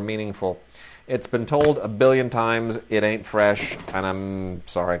something more meaningful. It's been told a billion times. It ain't fresh, and I'm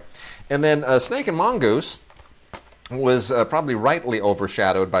sorry. And then Snake and Mongoose was probably rightly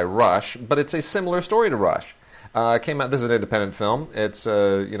overshadowed by Rush, but it's a similar story to Rush. Came out. This is an independent film. It's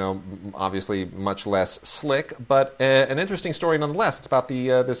obviously much less slick, but an interesting story nonetheless. It's about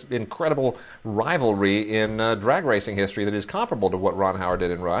this incredible rivalry in drag racing history that is comparable to what Ron Howard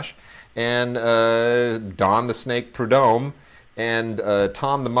did in Rush, and Don the Snake Prudhomme and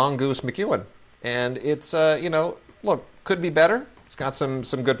Tom the Mongoose McEwen. And it's look, could be better. It's got some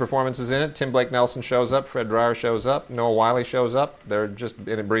good performances in it. Tim Blake Nelson shows up. Fred Dreyer shows up. Noah Wiley shows up. They're just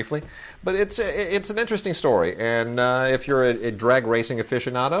in it briefly. But it's an interesting story. And if you're a drag racing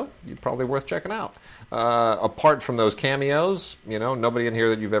aficionado, it's probably worth checking out. Apart from those cameos, nobody in here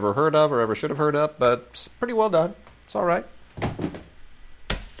that you've ever heard of or ever should have heard of, but it's pretty well done. It's all right.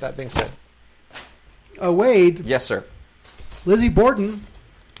 That being said. Wade. Yes, sir. Lizzie Borden.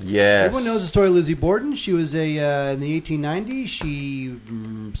 Yes. Everyone knows the story of Lizzie Borden. She was in the 1890s. She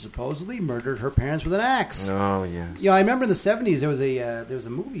supposedly murdered her parents with an axe. Oh, yes. Yeah, I remember in the 70s there was a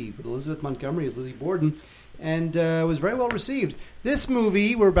movie with Elizabeth Montgomery as Lizzie Borden, and it was very well received. This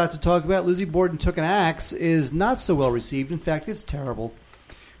movie we're about to talk about, Lizzie Borden Took an Axe, is not so well received. In fact, it's terrible.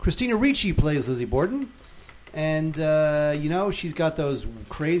 Christina Ricci plays Lizzie Borden, and she's got those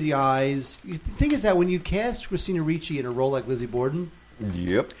crazy eyes. The thing is that when you cast Christina Ricci in a role like Lizzie Borden,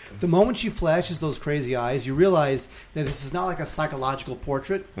 yep, the moment she flashes those crazy eyes, you realize that this is not like a psychological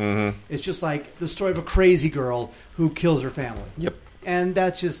portrait. Mm-hmm. It's just like the story of a crazy girl who kills her family. Yep. And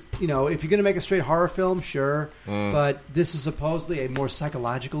that's just, if you're going to make a straight horror film, sure. But this is supposedly a more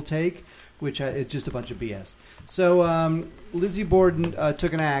psychological take, which it's just a bunch of BS. So Lizzie Borden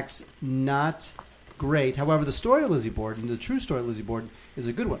Took an Axe, not great. However, the story of Lizzie Borden, the true story of Lizzie Borden, is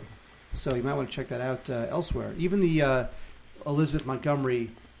a good one. So you might want to check that out elsewhere. Even the Elizabeth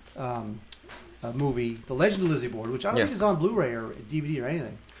Montgomery movie, The Legend of Lizzie Borden, which I don't think is on Blu-ray or DVD or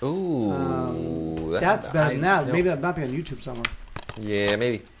anything. Ooh. That's better than that. Maybe that might be on YouTube somewhere. Yeah,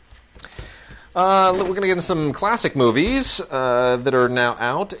 maybe. We're going to get into some classic movies that are now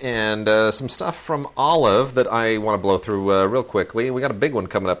out and some stuff from Olive that I want to blow through real quickly. We got a big one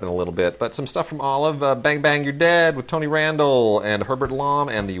coming up in a little bit, but some stuff from Olive. Bang Bang You're Dead with Tony Randall and Herbert Lom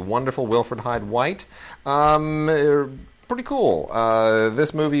and the wonderful Wilfred Hyde White. Pretty cool.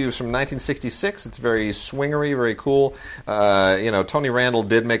 This movie was from 1966. It's very swingery, very cool. Tony Randall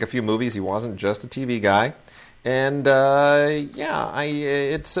did make a few movies. He wasn't just a TV guy. And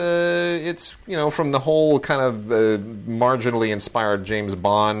it's from the whole kind of marginally inspired James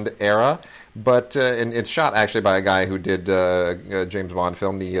Bond era, but and it's shot actually by a guy who did a James Bond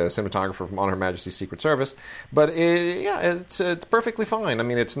film, the cinematographer from On Her Majesty's Secret Service. But it's perfectly fine. I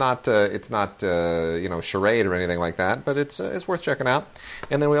mean, it's not charade or anything like that, but it's worth checking out.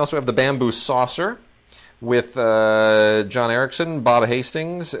 And then we also have The Bamboo Saucer with John Erickson, Bob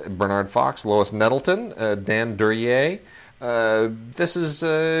Hastings, Bernard Fox, Lois Nettleton, Dan Duryea. This is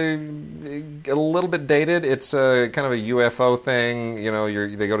a little bit dated. It's kind of a UFO thing.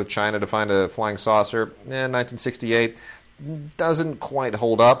 They go to China to find a flying saucer. 1968. doesn't quite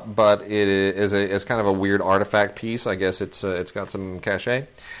hold up, but it is kind of a weird artifact piece. I guess it's got some cachet.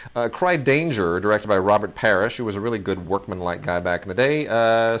 Cry Danger, directed by Robert Parrish, who was a really good workman-like guy back in the day,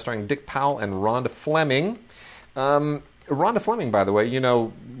 starring Dick Powell and Rhonda Fleming. Rhonda Fleming, by the way, you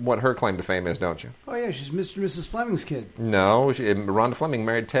know what her claim to fame is, don't you? Oh, yeah, she's Mr. and Mrs. Fleming's kid. No, Rhonda Fleming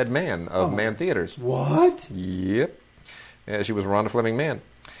married Ted Mann of Mann Theaters. What? Yep. Yeah, she was Rhonda Fleming Mann.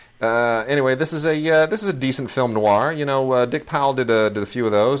 Anyway, this is a decent film noir. You know, Dick Powell did a few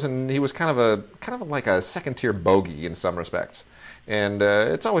of those, and he was kind of like a second tier bogey in some respects. And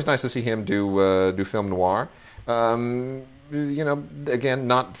it's always nice to see him do film noir. You know, again,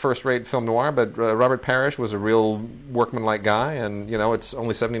 not first-rate film noir, but Robert Parrish was a real workman-like guy, and you know, it's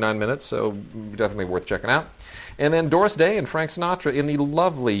only 79 minutes, so definitely worth checking out. And then Doris Day and Frank Sinatra in the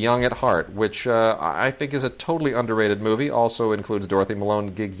lovely Young at Heart, which I think is a totally underrated movie. Also includes Dorothy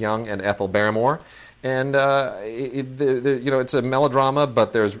Malone, Gig Young, and Ethel Barrymore. And you know, it's a melodrama,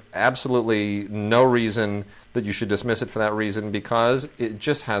 but there's absolutely no reason that you should dismiss it for that reason, because it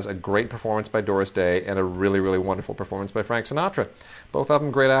just has a great performance by Doris Day and a really, really wonderful performance by Frank Sinatra. Both of them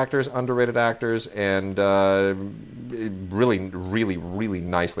great actors, underrated actors, and really, really, really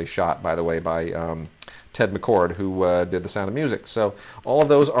nicely shot, by the way, by Ted McCord, who did The Sound of Music. So all of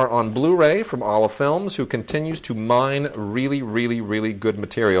those are on Blu-ray from Olive Films, who continues to mine really, really, really good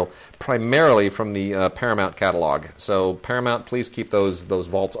material, primarily from the Paramount catalog. So Paramount, please keep those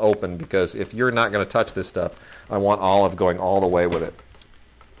vaults open, because if you're not going to touch this stuff, I want Olive going all the way with it.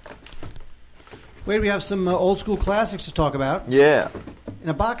 Wait, we have some old school classics to talk about. Yeah. In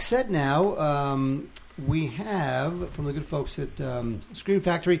a box set now, we have, from the good folks at Screen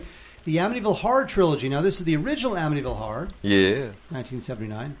Factory, the Amityville Horror Trilogy. Now, this is the original Amityville Horror. Yeah.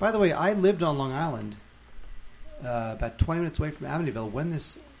 1979. By the way, I lived on Long Island, about 20 minutes away from Amityville, when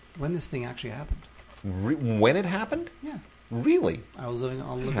this thing actually happened. When it happened? Yeah. Really? I was living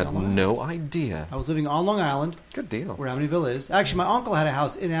on Long I had Island. no idea. I was living on Long Island. Good deal. Where Amityville is. Actually, my uncle had a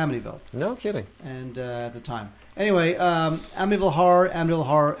house in Amityville. No kidding. And at the time. Anyway, Amityville Horror,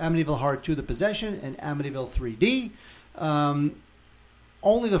 Amityville Horror 2, The Possession, and Amityville 3D.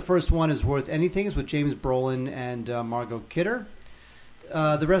 Only the first one is worth anything. It's with James Brolin and Margot Kidder.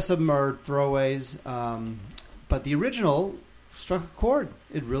 The rest of them are throwaways. But the original struck a chord.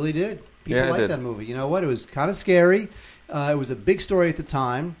 It really did. People liked that movie. You know what? It was kind of scary. It was a big story at the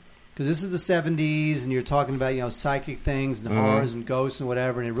time, because this is the 70s, and you're talking about, you know, psychic things and horrors and ghosts and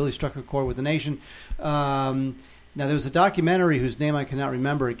whatever, and it really struck a chord with the nation. Now, there was a documentary whose name I cannot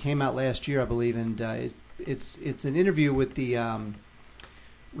remember. It came out last year, I believe, and it's an interview with the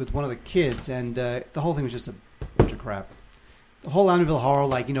with one of the kids, and the whole thing was just a bunch of crap. The whole Amityville Horror,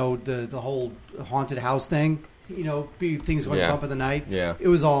 like, you know, the whole haunted house thing. You know, things going bump in the night. Yeah.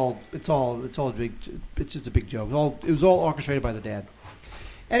 It's a big. It's just a big joke. It was all orchestrated by the dad.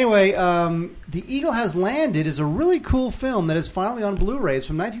 Anyway, The Eagle Has Landed is a really cool film that is finally on Blu-ray. It's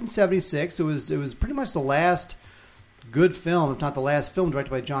from 1976. It was pretty much the last good film, if not the last film,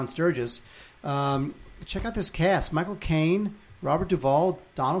 directed by John Sturges. Check out this cast: Michael Caine, Robert Duvall,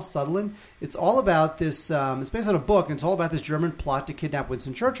 Donald Sutherland. It's all about this. It's based on a book, and it's all about this German plot to kidnap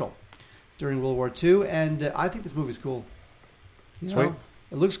Winston Churchill during World War II, and I think this movie's cool. Sweet.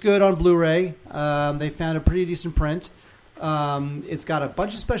 It looks good on Blu-ray. They found a pretty decent print. It's got a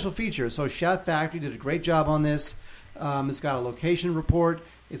bunch of special features. So Shout Factory did a great job on this. It's got a location report.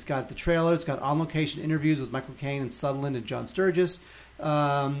 It's got the trailer. It's got on-location interviews with Michael Caine and Sutherland and John Sturges.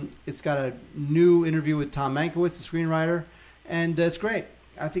 It's got a new interview with Tom Mankiewicz, the screenwriter, and it's great.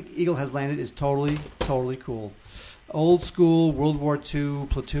 I think Eagle Has Landed is totally, totally cool. Old school World War II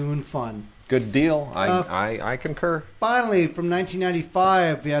platoon fun. Good deal. I concur. Finally, from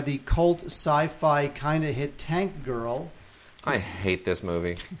 1995, we have the cult sci-fi kind of hit Tank Girl. I hate this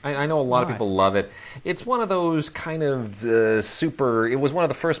movie. I know a lot of people love it. It's one of those kind of super... It was one of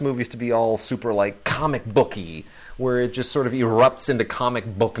the first movies to be all super, like, comic booky, where it just sort of erupts into comic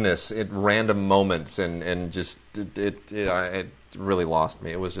bookness at random moments, and just... It really lost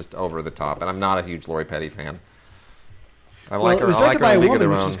me. It was just over the top, and I'm not a huge Lori Petty fan. It was directed by a woman,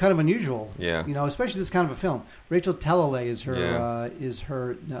 which is kind of unusual. Yeah, you know, especially this kind of a film. Rachel Talalay is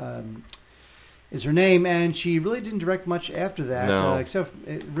her name, and she really didn't direct much after that. No. Except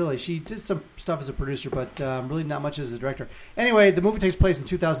really, she did some stuff as a producer, but really not much as a director. Anyway, the movie takes place in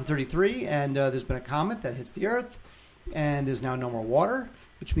 2033, and there's been a comet that hits the Earth, and there's now no more water,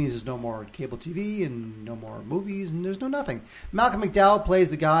 which means there's no more cable TV and no more movies, and there's no nothing. Malcolm McDowell plays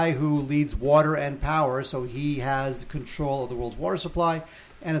the guy who leads water and power, so he has the control of the world's water supply,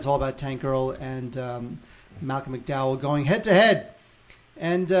 and it's all about Tank Girl and Malcolm McDowell going head-to-head.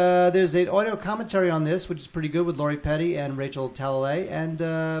 And there's an audio commentary on this, which is pretty good with Lori Petty and Rachel Talalay. And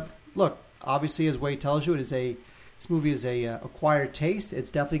look, obviously, as Wade tells you, this movie is a acquired taste. It's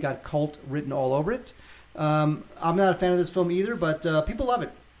definitely got cult written all over it. I'm not a fan of this film either, but people love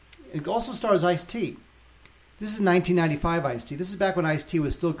it. It also stars Ice-T. This is 1995 Ice-T. This is back when Ice-T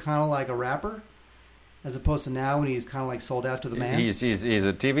was still kind of like a rapper, as opposed to now when he's kind of like sold out to the man. He's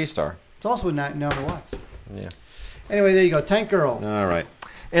a TV star. It's also with Naomi Watts. Yeah. Anyway, there you go. Tank Girl. All right.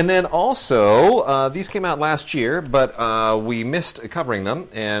 And then also, these came out last year, but we missed covering them,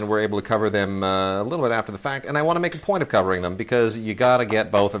 and we're able to cover them a little bit after the fact. And I want to make a point of covering them because you got to get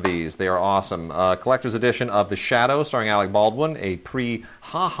both of these. They are awesome. Collector's edition of The Shadow, starring Alec Baldwin, a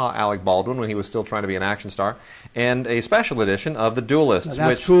pre-ha-ha Alec Baldwin when he was still trying to be an action star, and a special edition of The Duelists,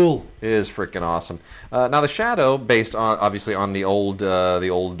 which cool. is freaking awesome. Now, The Shadow, based on obviously on the old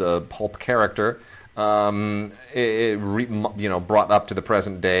pulp character. Brought up to the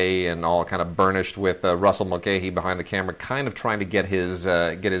present day and all kind of burnished with Russell Mulcahy behind the camera, kind of trying to get his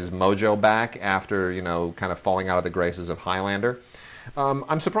mojo back after kind of falling out of the graces of Highlander.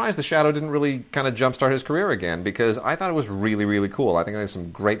 I'm surprised The Shadow didn't really kind of jumpstart his career again because I thought it was really, really cool. I think there's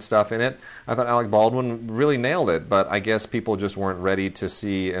some great stuff in it. I thought Alec Baldwin really nailed it, but I guess people just weren't ready to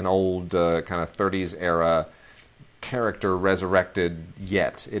see an old kind of 30s era character resurrected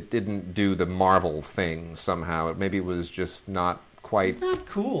yet. It didn't do the Marvel thing somehow. Maybe it was just not quite... He's not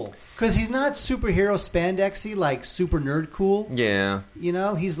cool. Because he's not superhero spandexy, like super nerd cool. Yeah.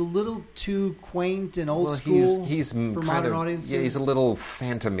 He's a little too quaint and old school he's for kind modern of, audiences. Yeah, he's a little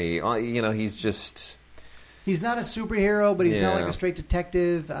phantom-y. He's just... He's not a superhero, but he's not like a straight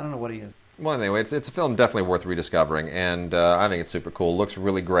detective. I don't know what he is. Well, anyway, it's a film definitely worth rediscovering, and I think it's super cool. Looks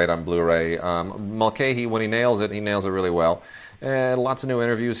really great on Blu-ray. Mulcahy, when he nails it really well. And lots of new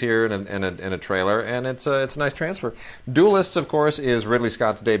interviews here and a trailer, and it's a nice transfer. Duelists, of course, is Ridley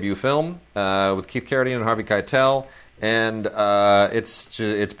Scott's debut film with Keith Carradine and Harvey Keitel, and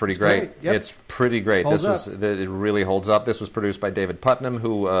it's pretty great. Yep. It's pretty great. It really holds up. This was produced by David Putnam,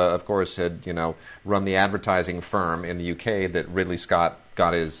 who, of course, had run the advertising firm in the UK that Ridley Scott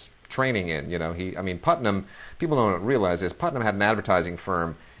got his training in. Putnam, people don't realize this, Putnam had an advertising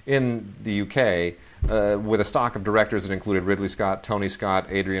firm in the UK with a stock of directors that included Ridley Scott, Tony Scott,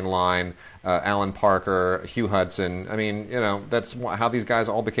 Adrian Lyne, Alan Parker, Hugh Hudson. That's how these guys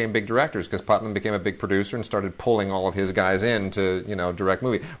all became big directors, because Putnam became a big producer and started pulling all of his guys in to, direct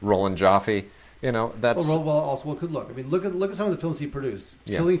movies. Roland Joffe. That's... Well, good look. Look at some of the films he produced.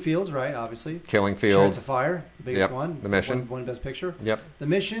 Yeah. Killing Fields, right, obviously. Killing Fields. Chariots of Fire, the biggest Yep. one. The Mission. One Best Picture. Yep. The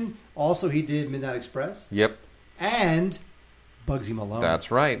Mission. Also, he did Midnight Express. Yep. And Bugsy Malone.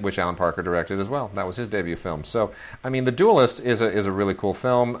 That's right, which Alan Parker directed as well. That was his debut film. So, The Duelist is a really cool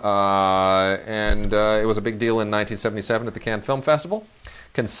film, and it was a big deal in 1977 at the Cannes Film Festival.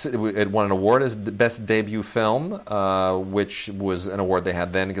 It won an award as Best Debut Film, which was an award they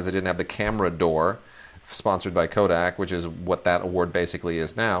had then because they didn't have the camera door, sponsored by Kodak, which is what that award basically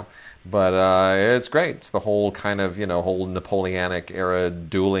is now. But it's great. It's the whole kind of, whole Napoleonic era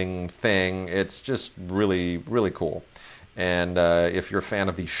dueling thing. It's just really, really cool. And if you're a fan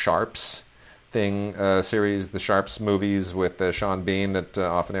of the Sharps series, the Sharps movies with Sean Bean that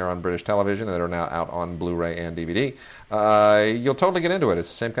often air on British television and that are now out on Blu-ray and DVD, you'll totally get into it. It's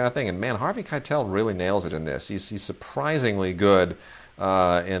the same kind of thing. And man, Harvey Keitel really nails it in this. He's surprisingly good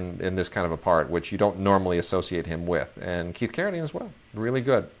in this kind of a part, which you don't normally associate him with. And Keith Carradine as well, really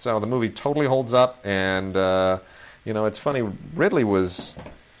good. So the movie totally holds up. And it's funny. Ridley was.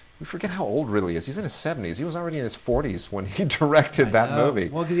 We forget how old Ridley is. He's in his 70s. He was already in his 40s when he directed that movie.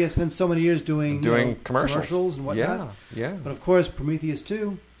 Well, because he had spent so many years doing commercials and whatnot. Yeah. But of course, Prometheus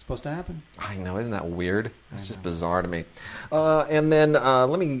 2 is supposed to happen. I know, isn't that weird? That's just bizarre to me. And then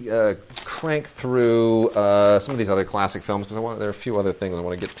let me crank through some of these other classic films because there are a few other things I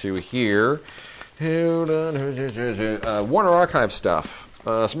want to get to here. Warner Archive stuff.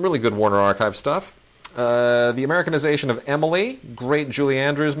 Some really good Warner Archive stuff. The Americanization of Emily, great Julie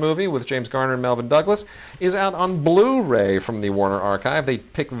Andrews movie with James Garner and Melvin Douglas, is out on Blu-ray from the Warner Archive. They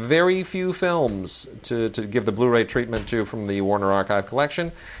pick very few films to give the Blu-ray treatment to from the Warner Archive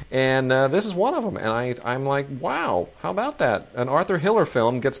collection, and this is one of them. And I'm like, wow, how about that? An Arthur Hiller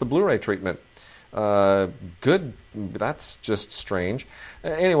film gets the Blu-ray treatment. Good. That's just strange.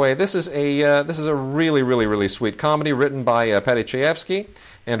 Anyway, this is a really, really, really sweet comedy written by Patty Chayefsky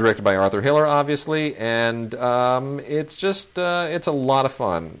and directed by Arthur Hiller, obviously. And it's just it's a lot of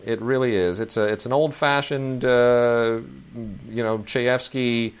fun. It really is. It's an old-fashioned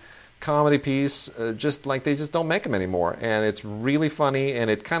Chayefsky comedy piece, just like they just don't make them anymore. And it's really funny, and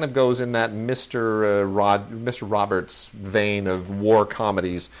it kind of goes in that Mr. Roberts vein of war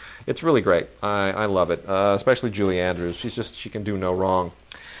comedies. It's really great. I love it, especially Julie Andrews. She can do no wrong.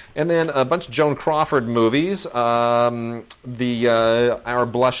 And then a bunch of Joan Crawford movies. Our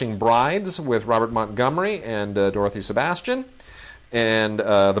Blushing Brides with Robert Montgomery and Dorothy Sebastian. And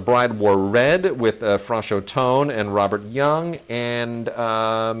The Bride Wore Red with Franchot Tone and Robert Young, and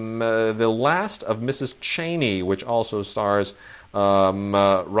The Last of Mrs. Cheney, which also stars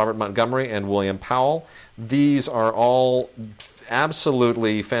Robert Montgomery and William Powell. These are all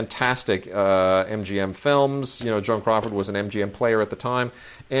absolutely fantastic MGM films. Joan Crawford was an MGM player at the time,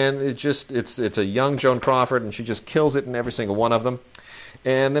 and it's a young Joan Crawford, and she just kills it in every single one of them.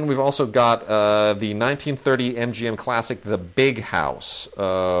 And then we've also got the 1930 MGM classic, The Big House,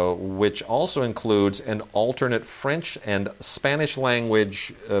 which also includes an alternate French and Spanish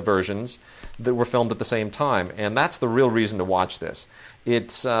language versions that were filmed at the same time. And that's the real reason to watch this.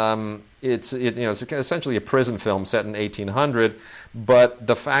 It's essentially a prison film set in 1800, but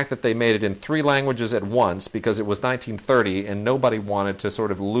the fact that they made it in 3 languages at once, because it was 1930 and nobody wanted to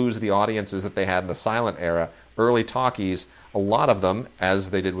sort of lose the audiences that they had in the silent era, early talkies, a lot of them, as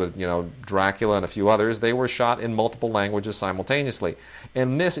they did with Dracula and a few others, they were shot in multiple languages simultaneously.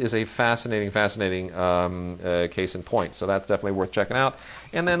 And this is a fascinating case in point. So that's definitely worth checking out.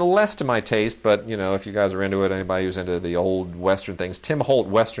 And then less to my taste, but if you guys are into it, anybody who's into the old Western things, Tim Holt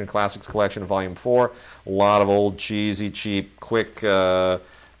Western Classics Collection, Volume 4. A lot of old cheesy, cheap, quick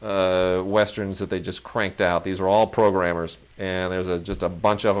Westerns that they just cranked out. These are all programmers. And there's just a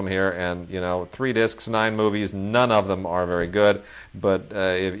bunch of them here, and 3 discs, 9 movies. None of them are very good, but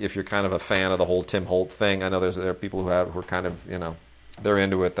if you're kind of a fan of the whole Tim Holt thing, I know there are people who are kind of they're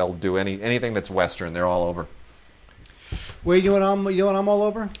into it. They'll do anything that's Western. They're all over. Wade, you know what I'm all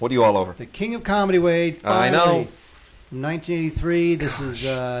over? What are you all over? The King of Comedy, Wade. Finally. I know. From 1983. This is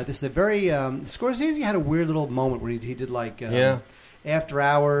a very Scorsese had a weird little moment where he did After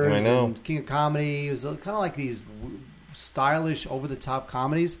Hours and King of Comedy. It was kind of like these stylish, over-the-top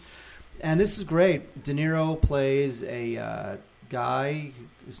comedies. And this is great. De Niro plays a guy,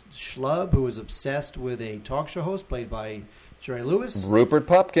 schlub, who is obsessed with a talk show host played by Jerry Lewis. Rupert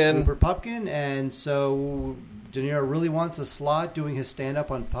Pupkin. And so De Niro really wants a slot doing his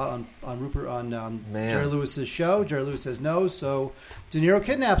stand-up on Jerry Lewis's show. Jerry Lewis says no, so De Niro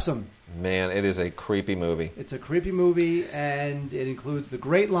kidnaps him. Man, it is a creepy movie. It's a creepy movie, and it includes the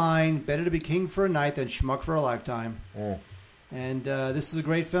great line, better to be king for a night than schmuck for a lifetime. Mm. And this is a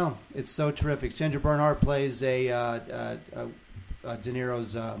great film. It's so terrific. Sandra Bernhard plays De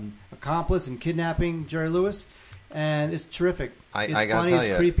Niro's accomplice in kidnapping Jerry Lewis, and it's terrific. It's funny,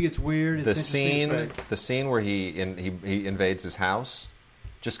 it's creepy, it's weird, it's interesting. The scene where he invades his house,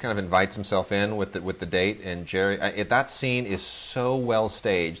 just kind of invites himself in with the date, and Jerry. That scene is so well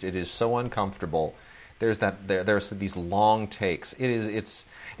staged. It is so uncomfortable. There's these long takes.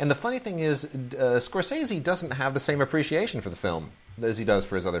 And the funny thing is, Scorsese doesn't have the same appreciation for the film as he does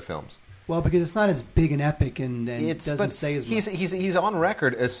for his other films. Well, because it's not as big and epic, and it doesn't say as much. He's on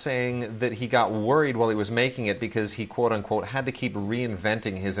record as saying that he got worried while he was making it because he, quote unquote, had to keep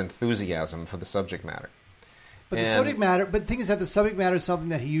reinventing his enthusiasm for the subject matter. But the thing is that the subject matter is something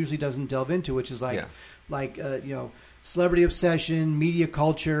that he usually doesn't delve into, which is celebrity obsession, media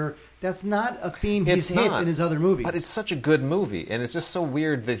culture. That's not a theme he's hit in his other movies. But it's such a good movie, and it's just so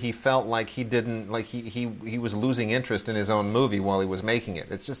weird that he felt like he was losing interest in his own movie while he was making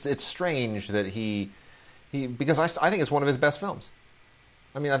it. It's strange that he because I think it's one of his best films.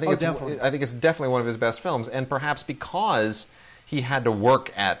 I mean, I think it's definitely one of his best films, and perhaps because he had to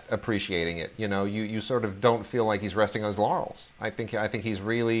work at appreciating it. You sort of don't feel like he's resting on his laurels. I think he's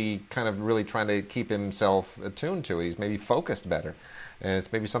really trying to keep himself attuned to it. He's maybe focused better. And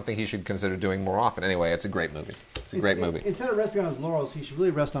it's maybe something he should consider doing more often. Anyway, it's a great movie. Instead of resting on his laurels, he should really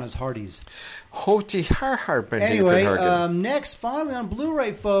rest on his Hardees. Anyway, next, finally on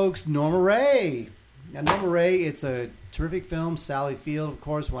Blu-ray, folks, Norma Rae. Now, Norma Rae, it's a terrific film. Sally Field, of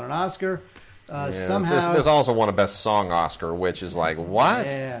course, won an Oscar. Somehow, there's also won a Best Song Oscar, which is like, what?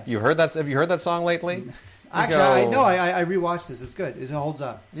 Yeah. Have you heard that song lately? Actually, I rewatched this. It's good. It holds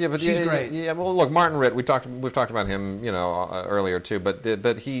up. Yeah, but she's great. Yeah, well, look, Martin Ritt. We've talked about him, earlier too. But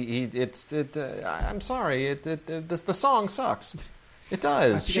I'm sorry. The song sucks. It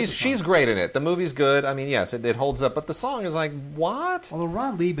does. She's great in it. The movie's good. I mean, yes, it holds up. But the song is like, what? Although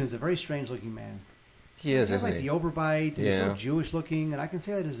Ron Liebman is a very strange looking man. He is, isn't he? He has like the overbite. And he's so Jewish looking, and I can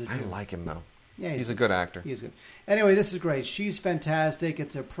say that as a Jew. I like him though. Yeah, he's a good actor. He is good. Anyway, this is great. She's fantastic.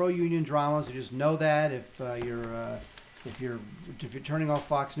 It's a pro-union drama, so just know that if you're If you're turning off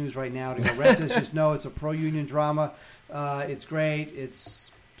Fox News right now to go rent this, just know it's a pro-union drama. It's great.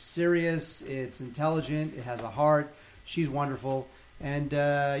 It's serious. It's intelligent. It has a heart. She's wonderful. And,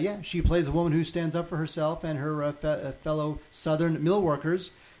 she plays a woman who stands up for herself and her fellow Southern mill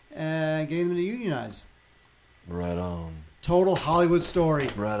workers, getting them to unionize. Right on. Total Hollywood story.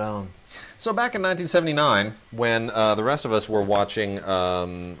 Right on. So back in 1979, when the rest of us were watching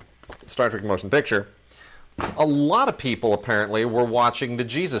Star Trek Motion Picture, a lot of people apparently were watching the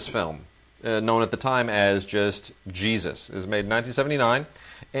Jesus film, known at the time as just Jesus. It was made in 1979.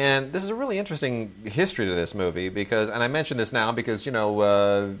 And this is a really interesting history to this movie because, and I mention this now because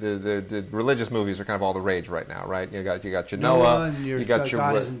the religious movies are kind of all the rage right now, right? You got your Noah, you got your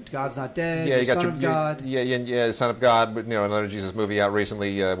God's not dead. Yeah, you got Son your of God. Yeah, Son of God. But another Jesus movie out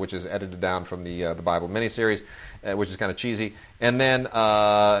recently, which is edited down from the Bible miniseries, which is kind of cheesy. And then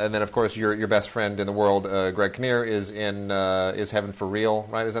of course your best friend in the world, Greg Kinnear, is in Is Heaven for Real?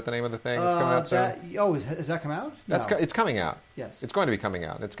 Right? Is that the name of the thing? It's coming out soon. Has that come out? It's coming out. Yes, it's going to be coming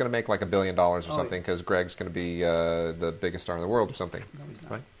out. It's going to make like $1 billion or something because Greg's going to be the biggest star in the world or something. No, he's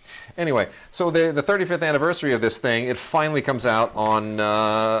not. Right? Anyway, so the 35th anniversary of this thing, it finally comes out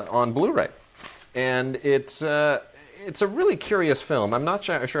on Blu-ray, and it's a really curious film. I'm not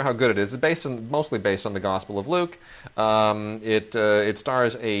sure how good it is. It's mostly based on the Gospel of Luke. It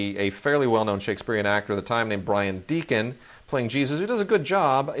stars a fairly well-known Shakespearean actor at the time named Brian Deacon, playing Jesus, who does a good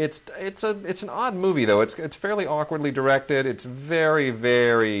job. It's an odd movie though. It's fairly awkwardly directed. It's very,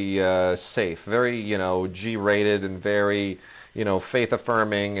 very safe, very G-rated and very faith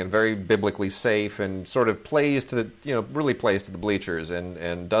affirming and very biblically safe, and sort of plays to the really plays to the bleachers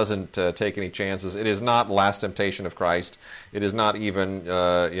and doesn't take any chances. It is not Last Temptation of Christ. It is not even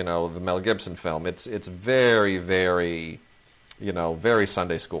the Mel Gibson film. It's very, very very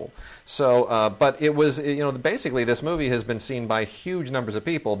Sunday school. So, but it was, basically this movie has been seen by huge numbers of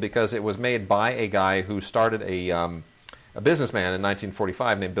people because it was made by a guy who started a businessman in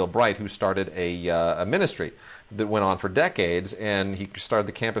 1945 named Bill Bright, who started a ministry that went on for decades, and he started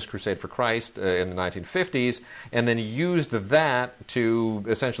the Campus Crusade for Christ in the 1950s, and then used that to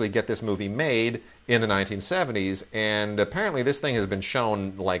essentially get this movie made in the 1970s. And apparently this thing has been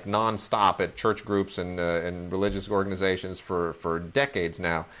shown like nonstop at church groups and religious organizations for decades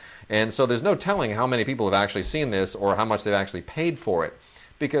now. And so there's no telling how many people have actually seen this or how much they've actually paid for it,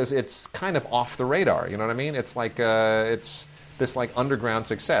 because it's kind of off the radar, you know what I mean? It's like it's this like underground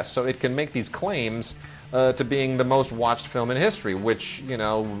success. So it can make these claims to being the most watched film in history, which,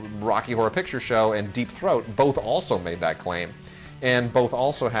 Rocky Horror Picture Show and Deep Throat both also made that claim. And both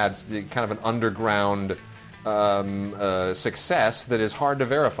also had kind of an underground success that is hard to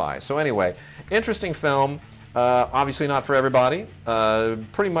verify. So anyway, interesting film. Obviously not for everybody.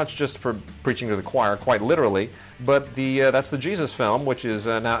 Pretty much just for preaching to the choir, quite literally. But that's the Jesus film, which is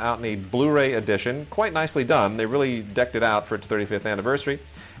now out in a Blu-ray edition. Quite nicely done. They really decked it out for its 35th anniversary.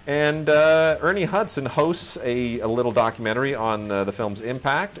 And Ernie Hudson hosts a little documentary on the film's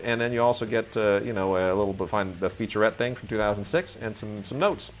impact, and then you also get a little featurette thing from 2006 and some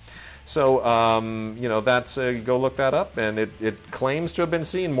notes. So that's go look that up, and it claims to have been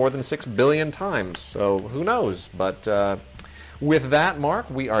seen more than 6 billion times. So who knows? But with that, Mark,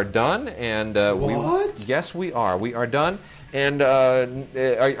 we are done, and what? Yes, we are. We are done. And are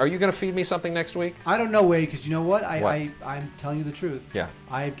you going to feed me something next week? I don't know, Wade, because you know what? I'm telling you the truth. Yeah.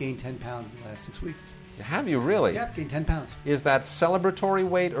 I have gained 10 pounds in the last 6 weeks. Have you really? Yeah, gained 10 pounds. Is that celebratory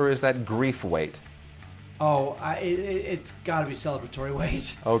weight or is that grief weight? Oh, it's got to be celebratory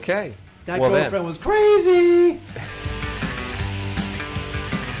weight. Okay. That girlfriend was crazy.